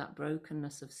some of that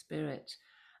brokenness of spirit.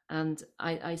 And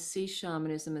I see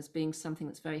shamanism as being something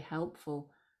that's very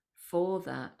helpful for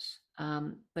that.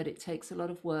 But it takes a lot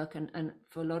of work, and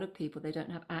for a lot of people, they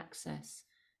don't have access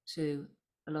to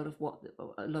a lot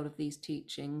of these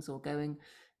teachings, or going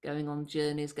on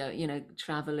journeys,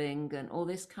 traveling and all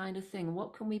this kind of thing.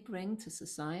 What can we bring to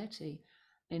society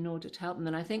in order to help them?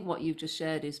 And I think what you've just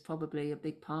shared is probably a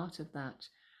big part of that.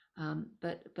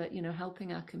 But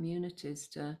helping our communities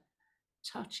to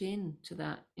touch into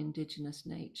that indigenous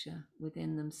nature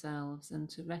within themselves, and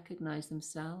to recognize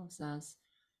themselves as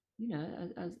you know,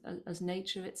 as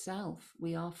nature itself.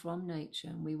 We are from nature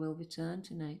and we will return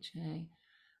to nature. Hey?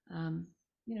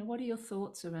 You know, what are your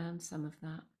thoughts around some of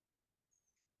that?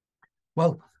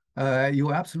 Well,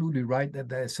 you're absolutely right that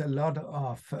there's a lot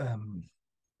of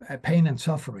pain and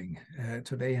suffering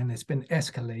today, and it's been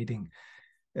escalating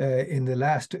in the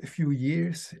last few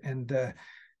years. And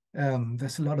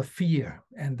there's a lot of fear,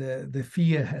 and the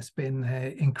fear has been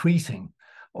increasing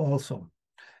also,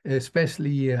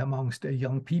 especially amongst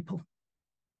young people.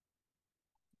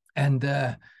 And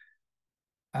that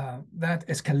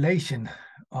escalation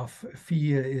of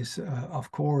fear is,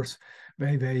 of course,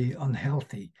 very, very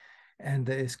unhealthy, and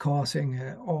is causing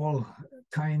all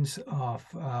kinds of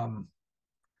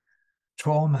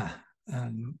trauma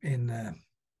in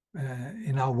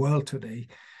our world today.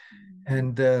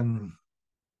 And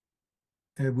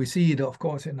we see it, of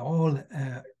course, in all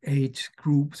age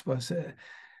groups, but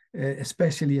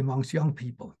especially amongst young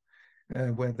people,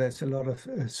 where there's a lot of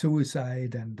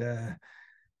suicide and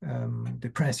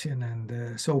depression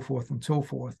and so forth and so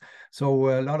forth.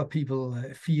 So a lot of people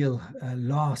feel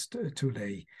lost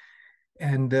today.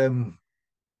 And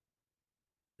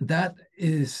that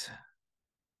is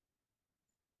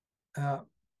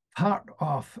part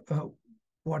of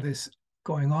what is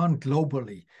going on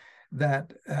globally,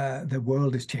 that the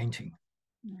world is changing.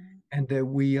 And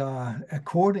we are,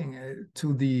 according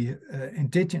to the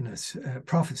indigenous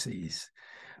prophecies,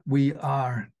 we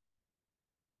are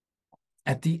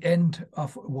at the end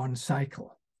of one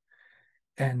cycle,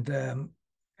 and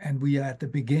we are at the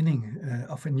beginning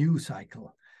of a new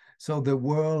cycle. So the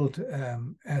world,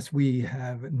 as we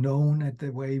have known it,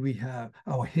 the way we have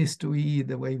our history,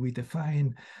 the way we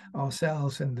define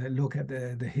ourselves, and look at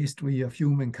the history of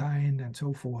humankind and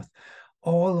so forth,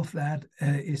 all of that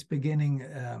is beginning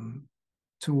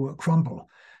to crumble.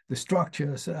 The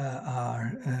structures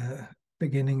are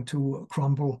beginning to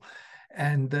crumble,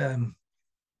 and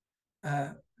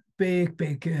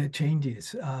big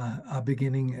changes are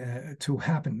beginning to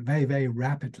happen very, very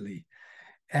rapidly.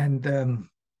 And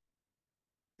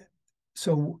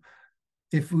so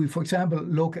if we, for example,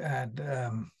 look at,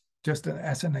 just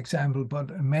as an example,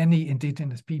 but many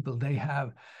indigenous people, they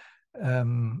have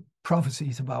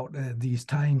prophecies about these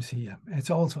times here.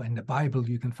 It's also in the Bible.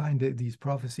 You can find these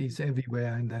prophecies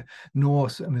everywhere, in the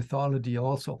Norse mythology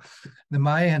also. The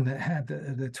Mayan had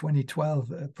the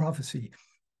 2012 prophecy,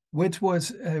 which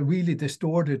was really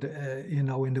distorted,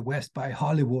 in the West by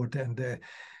Hollywood, and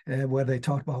where they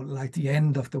talked about like the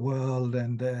end of the world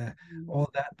and all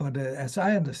that. But as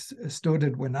I understood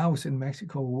it, when I was in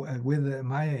Mexico with the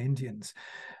Maya Indians,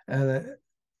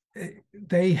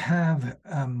 they have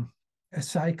a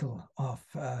cycle of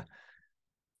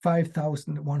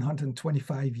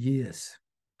 5,125 years.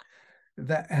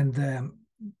 And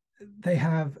they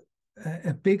have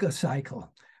a bigger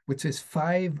cycle, which is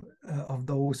 5 of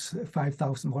those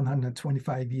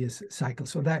 5,125 years cycle.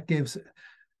 So that gives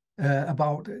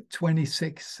about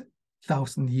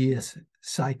 26,000 years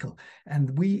cycle.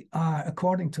 And we are,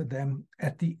 according to them,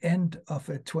 at the end of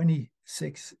a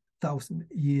 26,000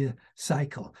 year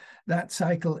cycle. That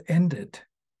cycle ended,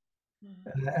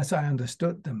 as I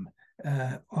understood them,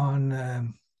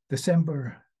 on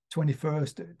December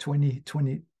 21st,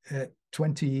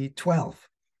 2012.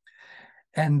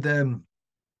 And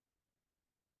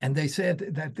they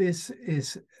said that this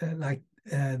is like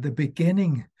the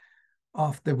beginning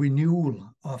of the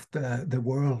renewal of the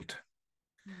world.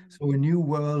 So a new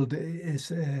world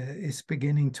is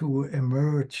beginning to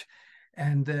emerge.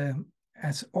 And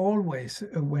as always,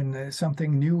 when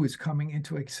something new is coming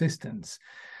into existence,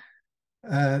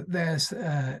 there's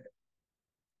a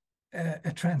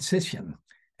transition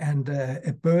and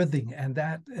a birthing, and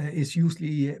that is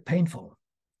usually painful.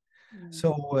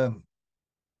 So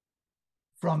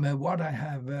from what I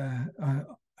have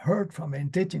heard from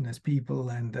indigenous people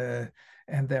and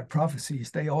their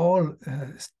prophecies, they all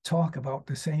talk about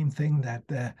the same thing,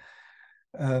 that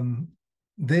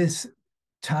this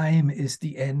time is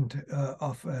the end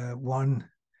of one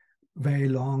very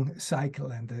long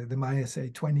cycle, and the Maya say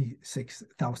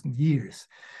 26,000 years,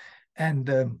 and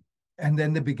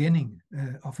then the beginning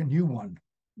of a new one.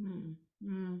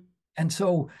 And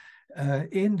so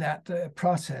in that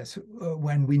process,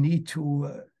 when we need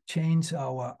to change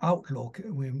our outlook,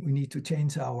 we need to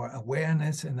change our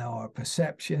awareness and our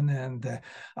perception and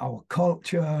our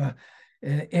culture,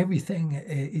 everything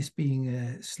is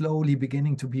being slowly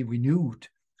beginning to be renewed.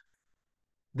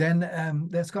 Then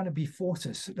there's going to be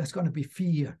forces, there's going to be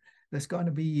fear, there's going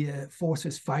to be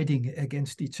forces fighting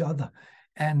against each other.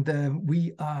 And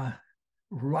we are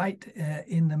right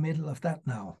in the middle of that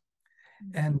now.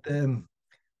 And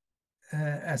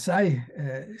as I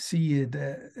see it,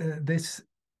 this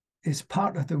is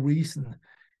part of the reason,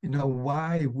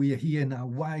 why we are here now,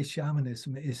 why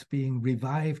shamanism is being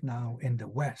revived now in the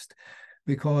West,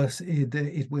 because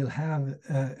it will have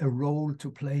a role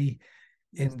to play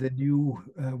in the new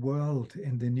world,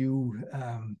 in the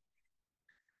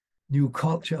new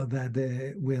culture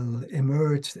that will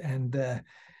emerge. And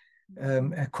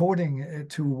according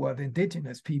to what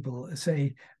indigenous people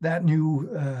say, that new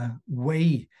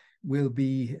way will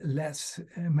be less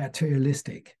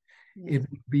materialistic. Yeah. It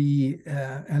will be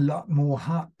a lot more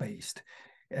heart-based,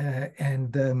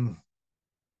 and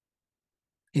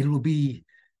it will be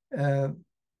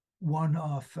one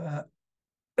of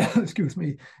excuse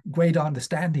me, great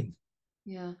understanding.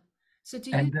 Yeah. So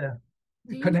And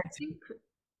do you connect. think,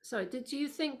 sorry, do you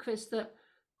think, Chris, that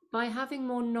by having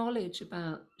more knowledge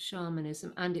about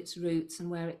shamanism and its roots and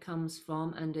where it comes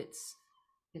from and its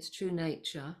true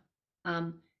nature,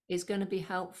 is going to be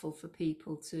helpful for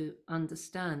people to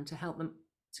understand, to help them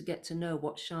to get to know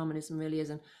what shamanism really is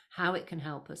and how it can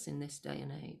help us in this day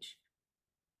and age?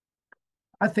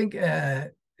 I think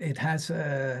it has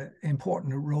an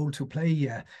important role to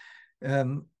play.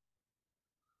 Um,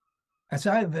 as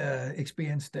I've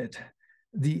experienced it,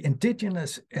 the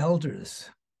indigenous elders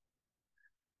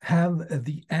have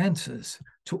the answers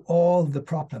to all the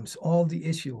problems, all the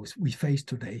issues we face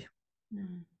today.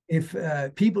 Mm. If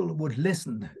people would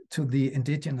listen to the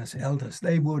indigenous elders,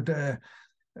 they would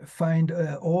find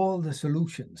all the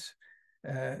solutions,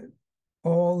 uh,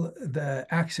 all the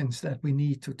actions that we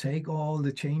need to take, all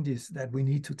the changes that we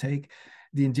need to take.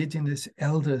 The indigenous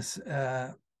elders,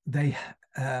 they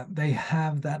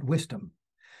have that wisdom,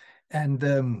 and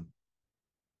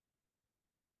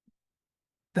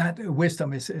that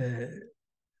wisdom is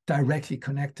directly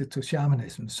connected to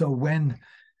shamanism. So when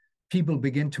people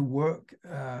begin to work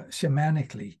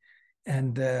shamanically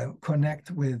and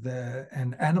connect with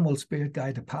an animal spirit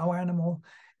guide, a power animal,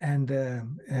 and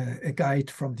a guide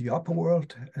from the upper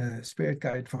world, a spirit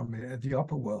guide from the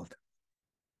upper world,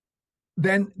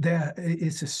 then there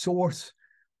is a source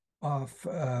of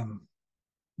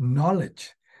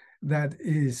knowledge that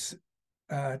is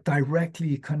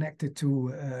directly connected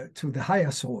to the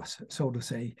higher source, so to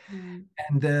say.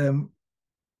 Mm.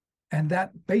 And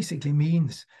that basically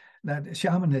means that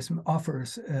shamanism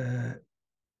offers a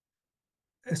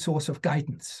source of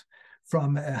guidance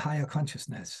from a higher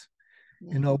consciousness.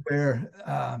 Yeah. Where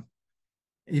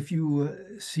if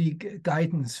you seek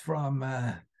guidance from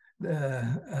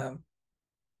the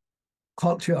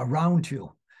culture around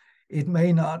you, it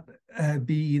may not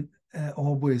be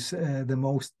always the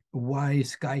most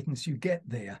wise guidance you get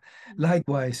there.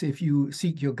 Likewise, if you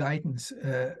seek your guidance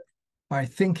by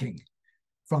thinking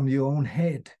from your own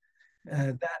head,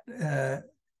 that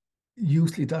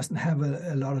usually doesn't have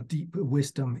a lot of deep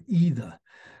wisdom either.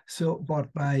 So,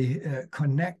 but by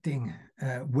connecting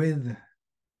with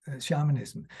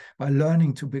shamanism, by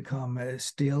learning to become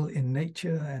still in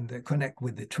nature and connect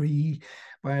with the tree,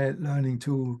 by learning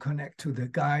to connect to the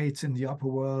guides in the upper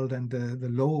world and the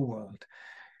lower world,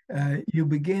 you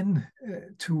begin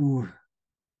to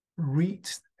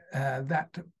reach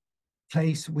that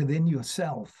place within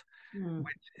yourself, Mm.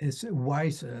 which is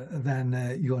wiser than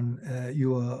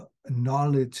your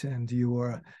knowledge and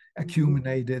your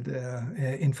accumulated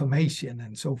information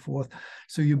and so forth.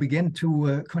 So you begin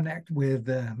to connect with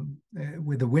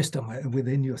the wisdom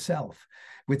within yourself,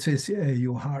 which is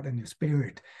your heart and your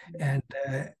spirit, and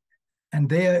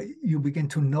there you begin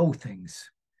to know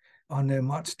things on a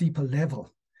much deeper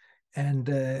level, and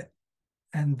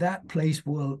that place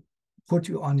will put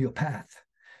you on your path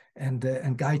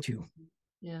and guide you.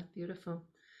 Yeah, beautiful.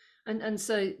 And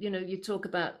so, you talk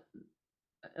about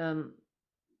um,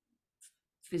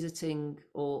 visiting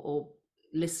or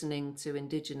listening to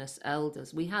Indigenous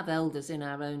elders. We have elders in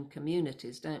our own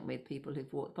communities, don't we? People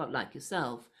who've walked, like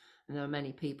yourself, and there are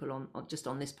many people just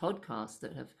on this podcast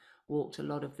that have walked a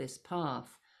lot of this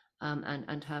path,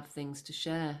 and have things to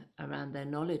share around their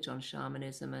knowledge on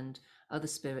shamanism and other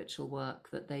spiritual work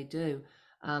that they do.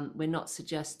 We're not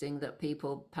suggesting that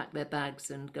people pack their bags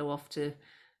and go off to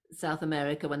South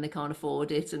America when they can't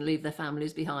afford it and leave their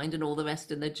families behind and all the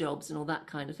rest and their jobs and all that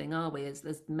kind of thing, are we?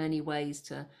 There's many ways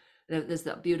to. There's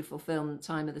that beautiful film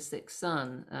Time of the Sixth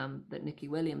Sun that Nikki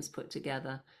Williams put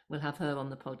together. We'll have her on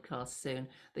the podcast soon.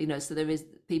 But so there is,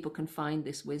 people can find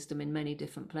this wisdom in many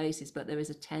different places, but there is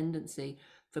a tendency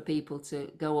for people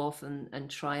to go off and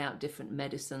try out different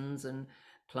medicines and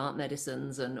plant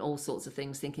medicines and all sorts of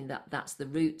things, thinking that that's the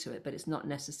route to it, but it's not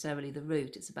necessarily the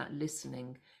route. It's about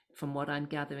listening. From what I'm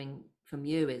gathering from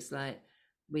you, is like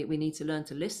we need to learn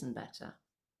to listen better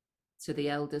to the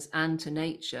elders and to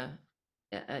nature,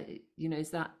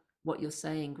 Is that what you're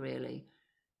saying, really?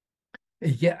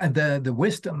 Yeah, the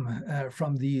wisdom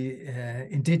from the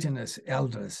indigenous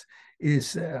elders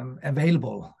is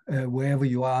available wherever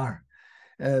you are,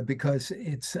 because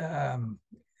it's on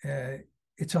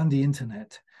the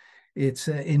internet. It's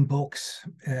in books.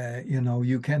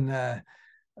 You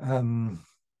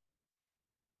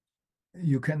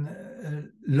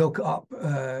can look up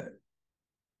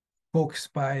books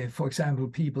by, for example,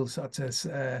 people such as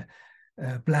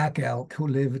Black Elk, who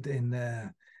lived in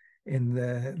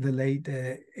the late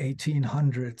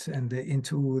 1800s and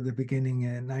into the beginning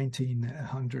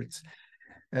 1900s.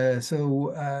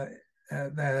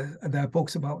 There are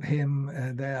books about him.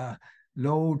 There are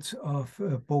loads of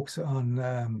books on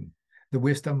the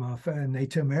wisdom of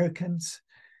Native Americans.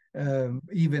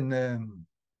 Even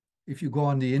if you go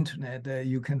on the internet,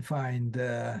 you can find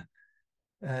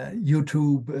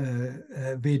YouTube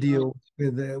videos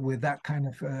with that kind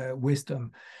of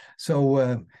wisdom.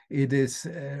 So it is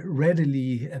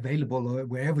readily available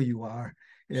wherever you are.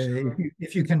 Sure.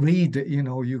 If you can read,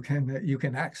 you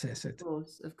can access it.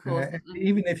 Of course.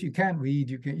 Even if you can't read,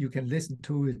 you can listen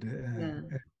to it. Yeah.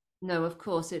 No, of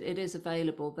course, it is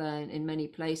available there in many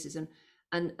places,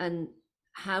 and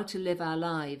how to live our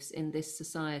lives in this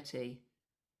society.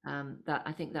 That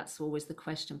I think that's always the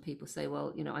question. People say,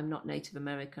 well, I'm not Native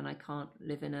American, I can't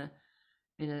live in a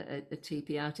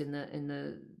teepee out in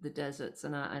the deserts,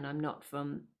 and I'm not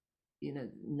from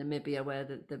Namibia where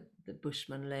the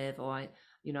Bushmen live, or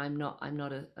I'm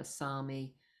not a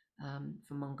Sami from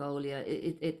Mongolia.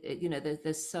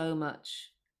 There's so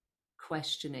much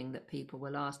questioning that people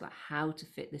will ask, like how to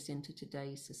fit this into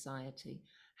today's society,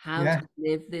 how Yeah. to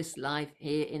live this life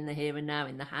here in the here and now,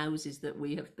 in the houses that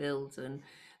we have built and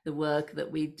the work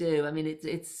that we do. I mean,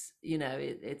 it's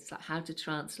like how to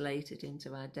translate it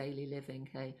into our daily living.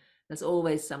 Hey, there's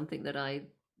always something that I've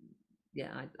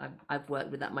worked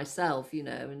with that myself,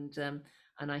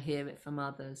 and I hear it from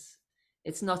others.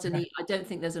 It's not I don't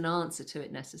think there's an answer to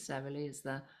it necessarily, is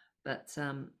there? But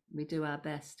we do our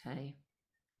best. Hey.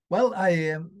 Well,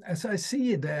 as I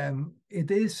see it,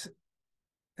 it is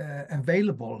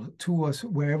available to us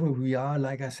wherever we are.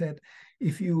 Like I said,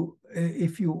 if you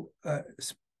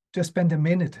just spend a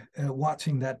minute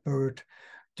watching that bird,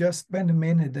 just spend a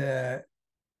minute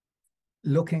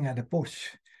looking at a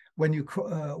bush. When you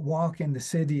walk in the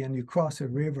city and you cross a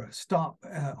river, stop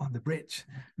on the bridge,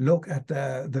 look at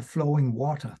the flowing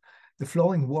water. The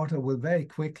flowing water will very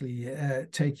quickly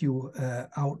take you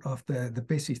out of the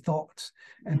busy thoughts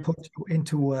and put you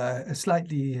into a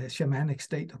slightly shamanic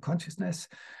state of consciousness.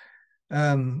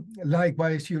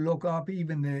 Likewise, you look up,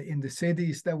 even in the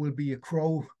cities, there will be a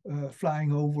crow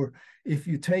flying over. If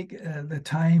you take the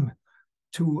time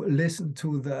to listen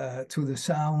to the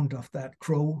sound of that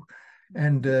crow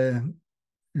and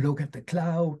look at the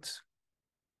clouds,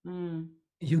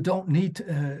 you don't need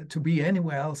to be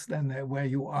anywhere else than where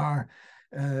you are.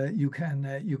 You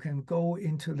can go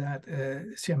into that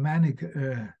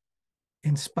shamanic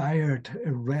inspired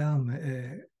realm,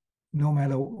 no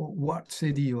matter what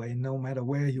city you're in, no matter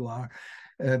where you are,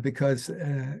 because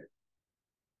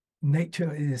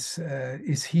nature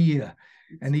is here,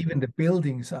 and even the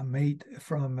buildings are made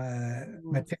from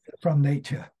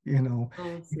nature.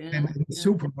 Course, And in the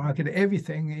supermarket,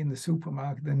 everything in the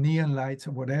supermarket, the neon lights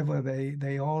or whatever,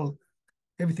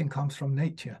 everything comes from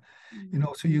nature.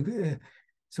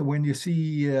 So when you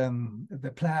see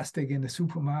the plastic in the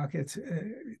supermarket,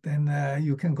 then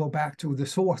you can go back to the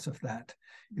source of that.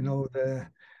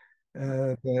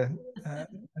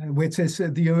 Which is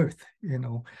the earth.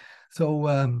 So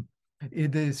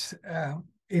it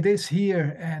is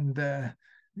here, and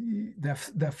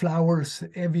the flowers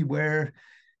everywhere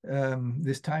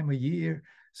this time of year.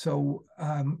 So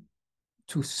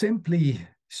to simply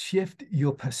shift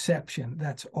your perception,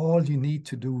 that's all you need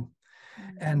to do.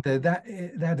 And that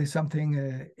is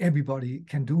something everybody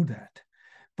can do that.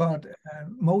 But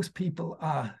most people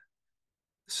are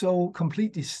so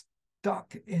completely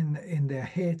stuck in their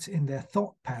heads, in their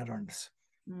thought patterns,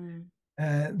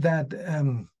 that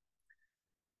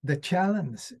the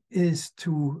challenge is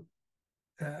to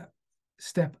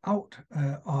step out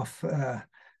of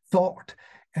thought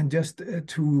and just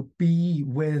to be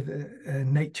with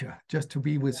nature, just to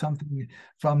be with something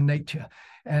from nature.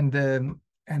 And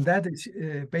that is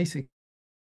basically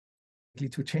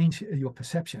to change your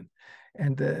perception.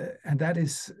 And that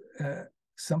is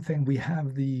something we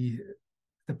have the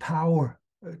power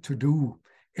to do.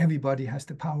 Everybody has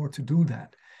the power to do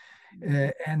that.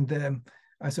 And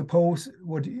I suppose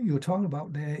what you're talking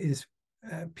about there is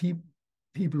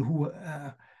people who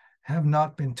have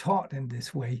not been taught in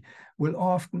this way will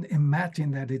often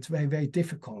imagine that it's very, very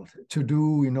difficult to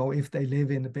do, if they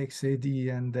live in a big city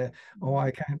and, oh,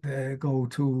 I can't go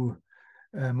to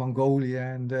Mongolia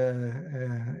and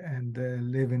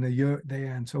live in a yurt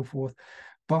there and so forth.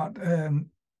 But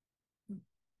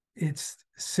it's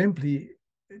simply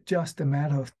just a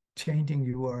matter of changing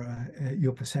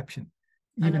your perception,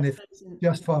 even if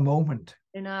just for a moment.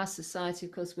 In our society,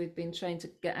 of course, we've been trained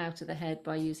to get out of the head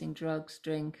by using drugs,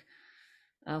 drink,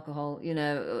 alcohol,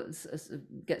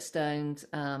 get stoned,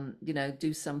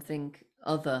 do something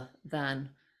other than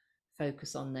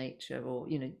focus on nature, or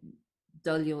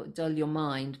dull your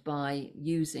mind by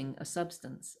using a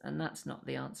substance, and that's not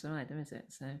the answer either, is it?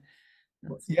 So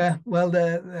yeah, well,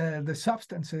 the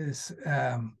substances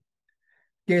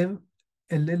give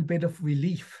a little bit of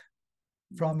relief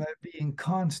from being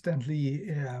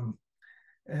constantly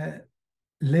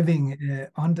living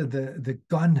under the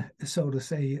gun, so to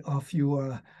say, of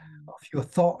your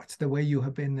thoughts, the way you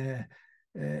have been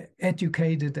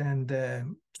educated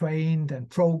and trained and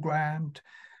programmed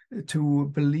to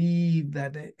believe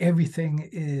that everything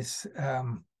is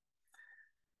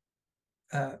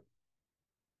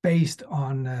based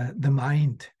on the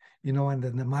mind, and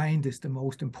then the mind is the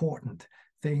most important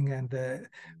thing. And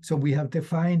so we have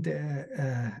defined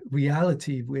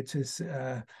reality, which is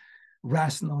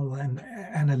rational and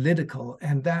analytical,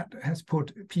 and that has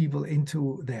put people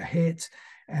into their heads.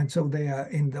 And so they are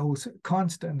in those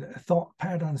constant thought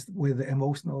patterns with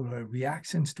emotional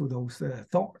reactions to those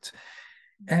thoughts.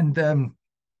 And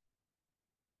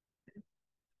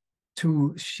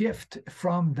to shift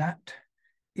from that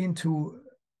into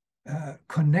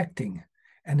connecting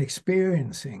and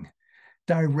experiencing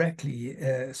directly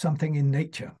something in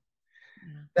nature,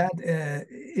 that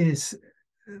is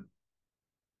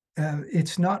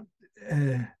it's not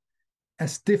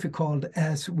as difficult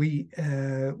as we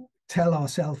tell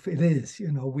ourselves it is.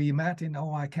 We imagine,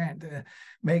 oh, I can't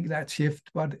make that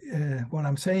shift. But what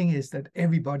I'm saying is that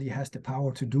everybody has the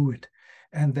power to do it.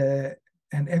 And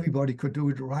everybody could do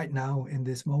it right now in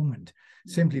this moment,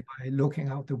 simply by looking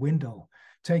out the window,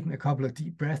 taking a couple of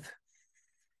deep breaths,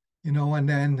 and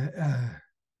then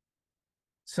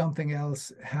something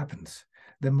else happens.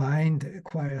 The mind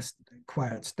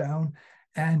quiets down,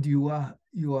 and you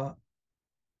are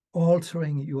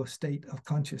altering your state of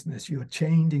consciousness. You're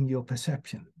changing your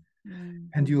perception,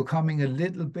 and you're coming a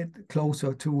little bit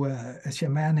closer to a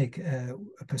shamanic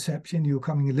perception. You're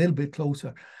coming a little bit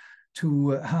closer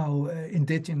to how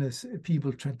indigenous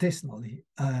people traditionally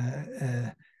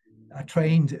are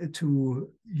trained to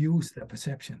use their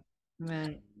perception,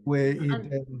 right? Where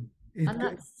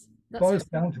it boils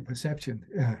down to perception.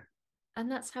 And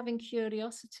that's having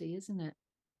curiosity, isn't it?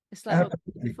 It's like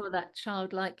for that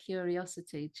childlike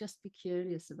curiosity. Just be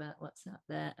curious about what's out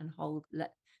there and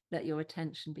let your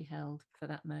attention be held for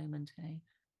that moment. Hey,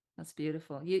 that's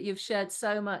beautiful. You've shared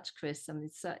so much, Chris. I mean,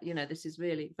 this is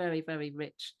really very, very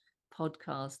rich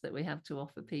podcast that we have to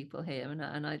offer people here,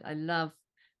 and I love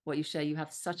what you share. You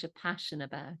have such a passion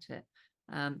about it.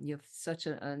 You have such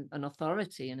an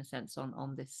authority, in a sense,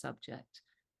 on this subject.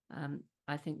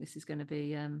 I think this is going to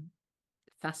be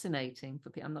fascinating for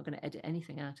people. I'm not going to edit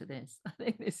anything out of this. I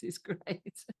think this is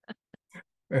great.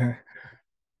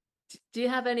 Do you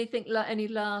have any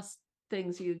last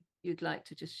things you'd like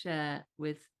to just share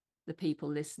with the people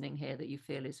listening here that you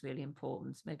feel is really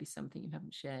important? Maybe something you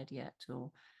haven't shared yet,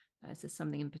 or is there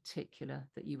something in particular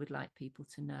that you would like people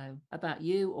to know about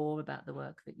you or about the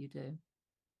work that you do?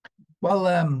 Well,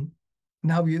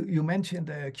 now you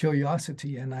mentioned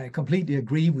curiosity, and I completely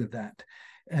agree with that.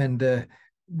 And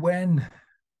when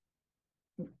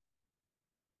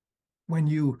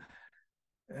you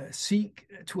seek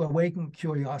to awaken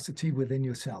curiosity within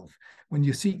yourself, when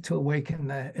you seek to awaken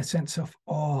a sense of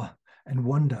awe and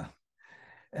wonder,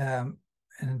 and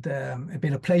a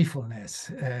bit of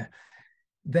playfulness,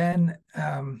 then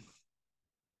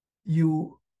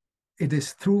it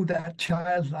is through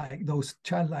those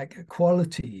childlike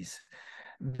qualities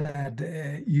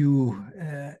that you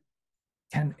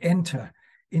can enter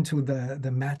into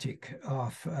the magic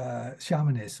of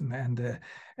shamanism and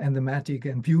the magic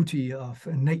and beauty of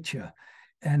nature.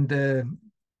 And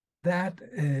that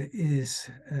is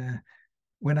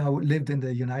when I lived in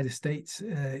the United States,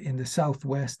 in the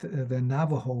Southwest, the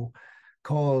Navajo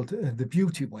called the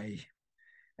Beauty Way.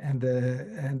 And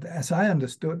as I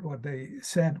understood what they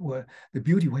said, were the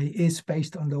Beauty Way is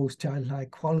based on those childlike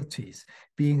qualities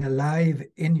being alive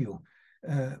in you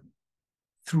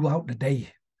throughout the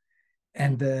day.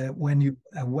 And when you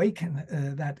awaken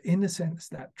that innocence,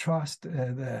 that trust,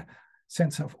 the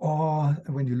sense of awe,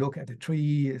 when you look at a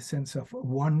tree, a sense of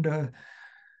wonder,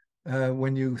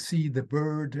 when you see the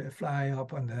bird fly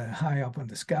up on the high up on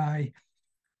the sky,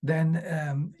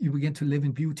 then you begin to live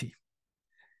in beauty.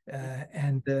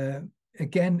 And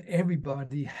again,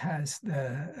 everybody has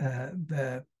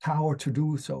the power to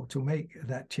do so, to make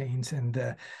that change.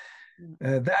 And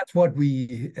that's what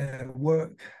we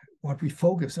what we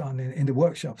focus on in the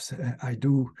workshops I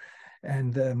do.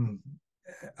 And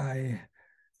I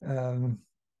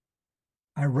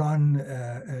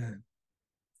run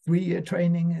 3-year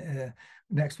training.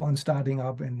 Next one starting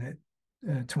up in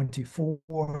 24.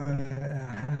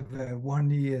 I have a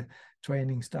 1-year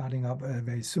training starting up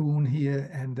very soon here,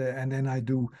 and then I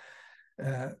do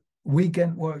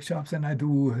weekend workshops, and I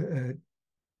do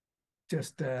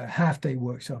just half-day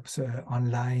workshops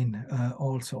online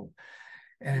also.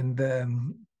 And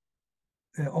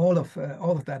all of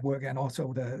that work, and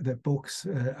also the books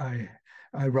I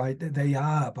write, they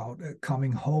are about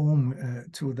coming home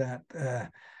to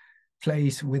that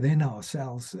place within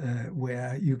ourselves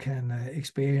where you can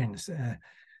experience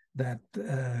that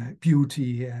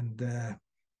beauty and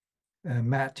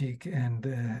magic,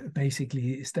 and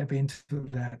basically step into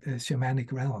that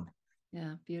shamanic realm.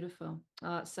 Yeah, beautiful.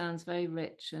 Oh, it sounds very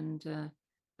rich, and a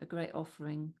great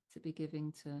offering to be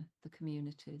giving to the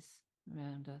communities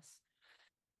around us.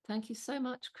 Thank you so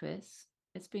much, Chris.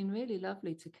 It's been really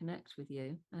lovely to connect with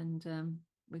you, and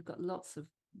we've got lots of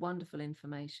wonderful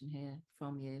information here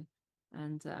from you.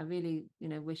 And I really,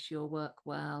 wish your work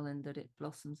well, and that it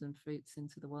blossoms and fruits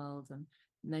into the world, and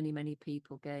many, many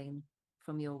people gain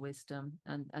from your wisdom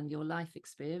and your life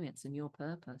experience and your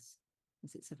purpose,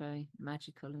 as it's a very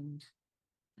magical and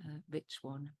rich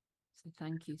one. So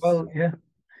thank you. Well, yeah.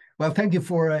 Well, thank you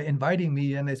for inviting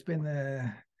me, and it's been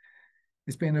a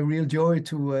real joy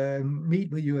to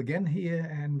meet with you again here,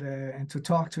 and to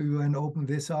talk to you and open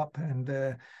this up.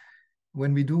 And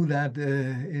when we do that,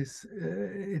 it's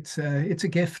a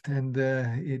gift, and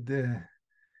it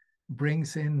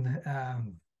brings in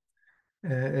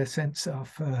a sense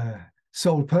of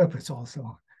soul purpose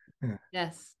also. Yeah.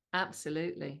 Yes,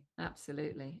 absolutely,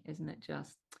 absolutely. Isn't it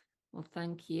just? Well,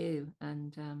 thank you,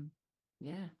 and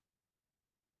yeah,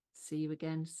 see you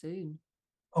again soon.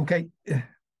 Okay.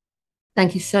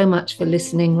 Thank you so much for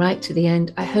listening right to the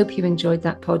end. I hope you enjoyed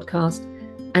that podcast.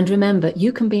 And remember,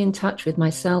 you can be in touch with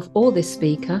myself or this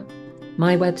speaker.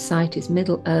 My website is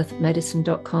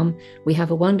middleearthmedicine.com. We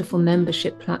have a wonderful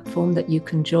membership platform that you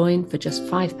can join for just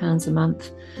 £5 a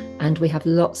month. And we have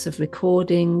lots of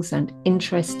recordings and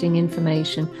interesting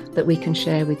information that we can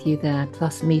share with you there,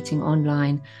 plus meeting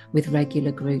online with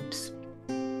regular groups.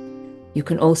 You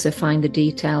can also find the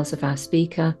details of our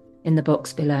speaker in the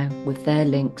box below, with their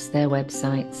links, their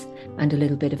websites, and a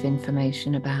little bit of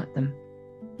information about them.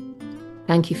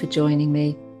 Thank you for joining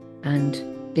me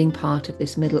and being part of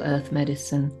this Middle Earth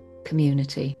Medicine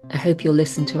community. I hope you'll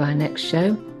listen to our next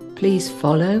show. Please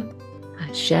follow,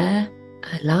 share,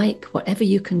 like, whatever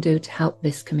you can do to help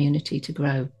this community to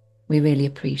grow. We really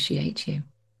appreciate you.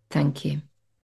 Thank you.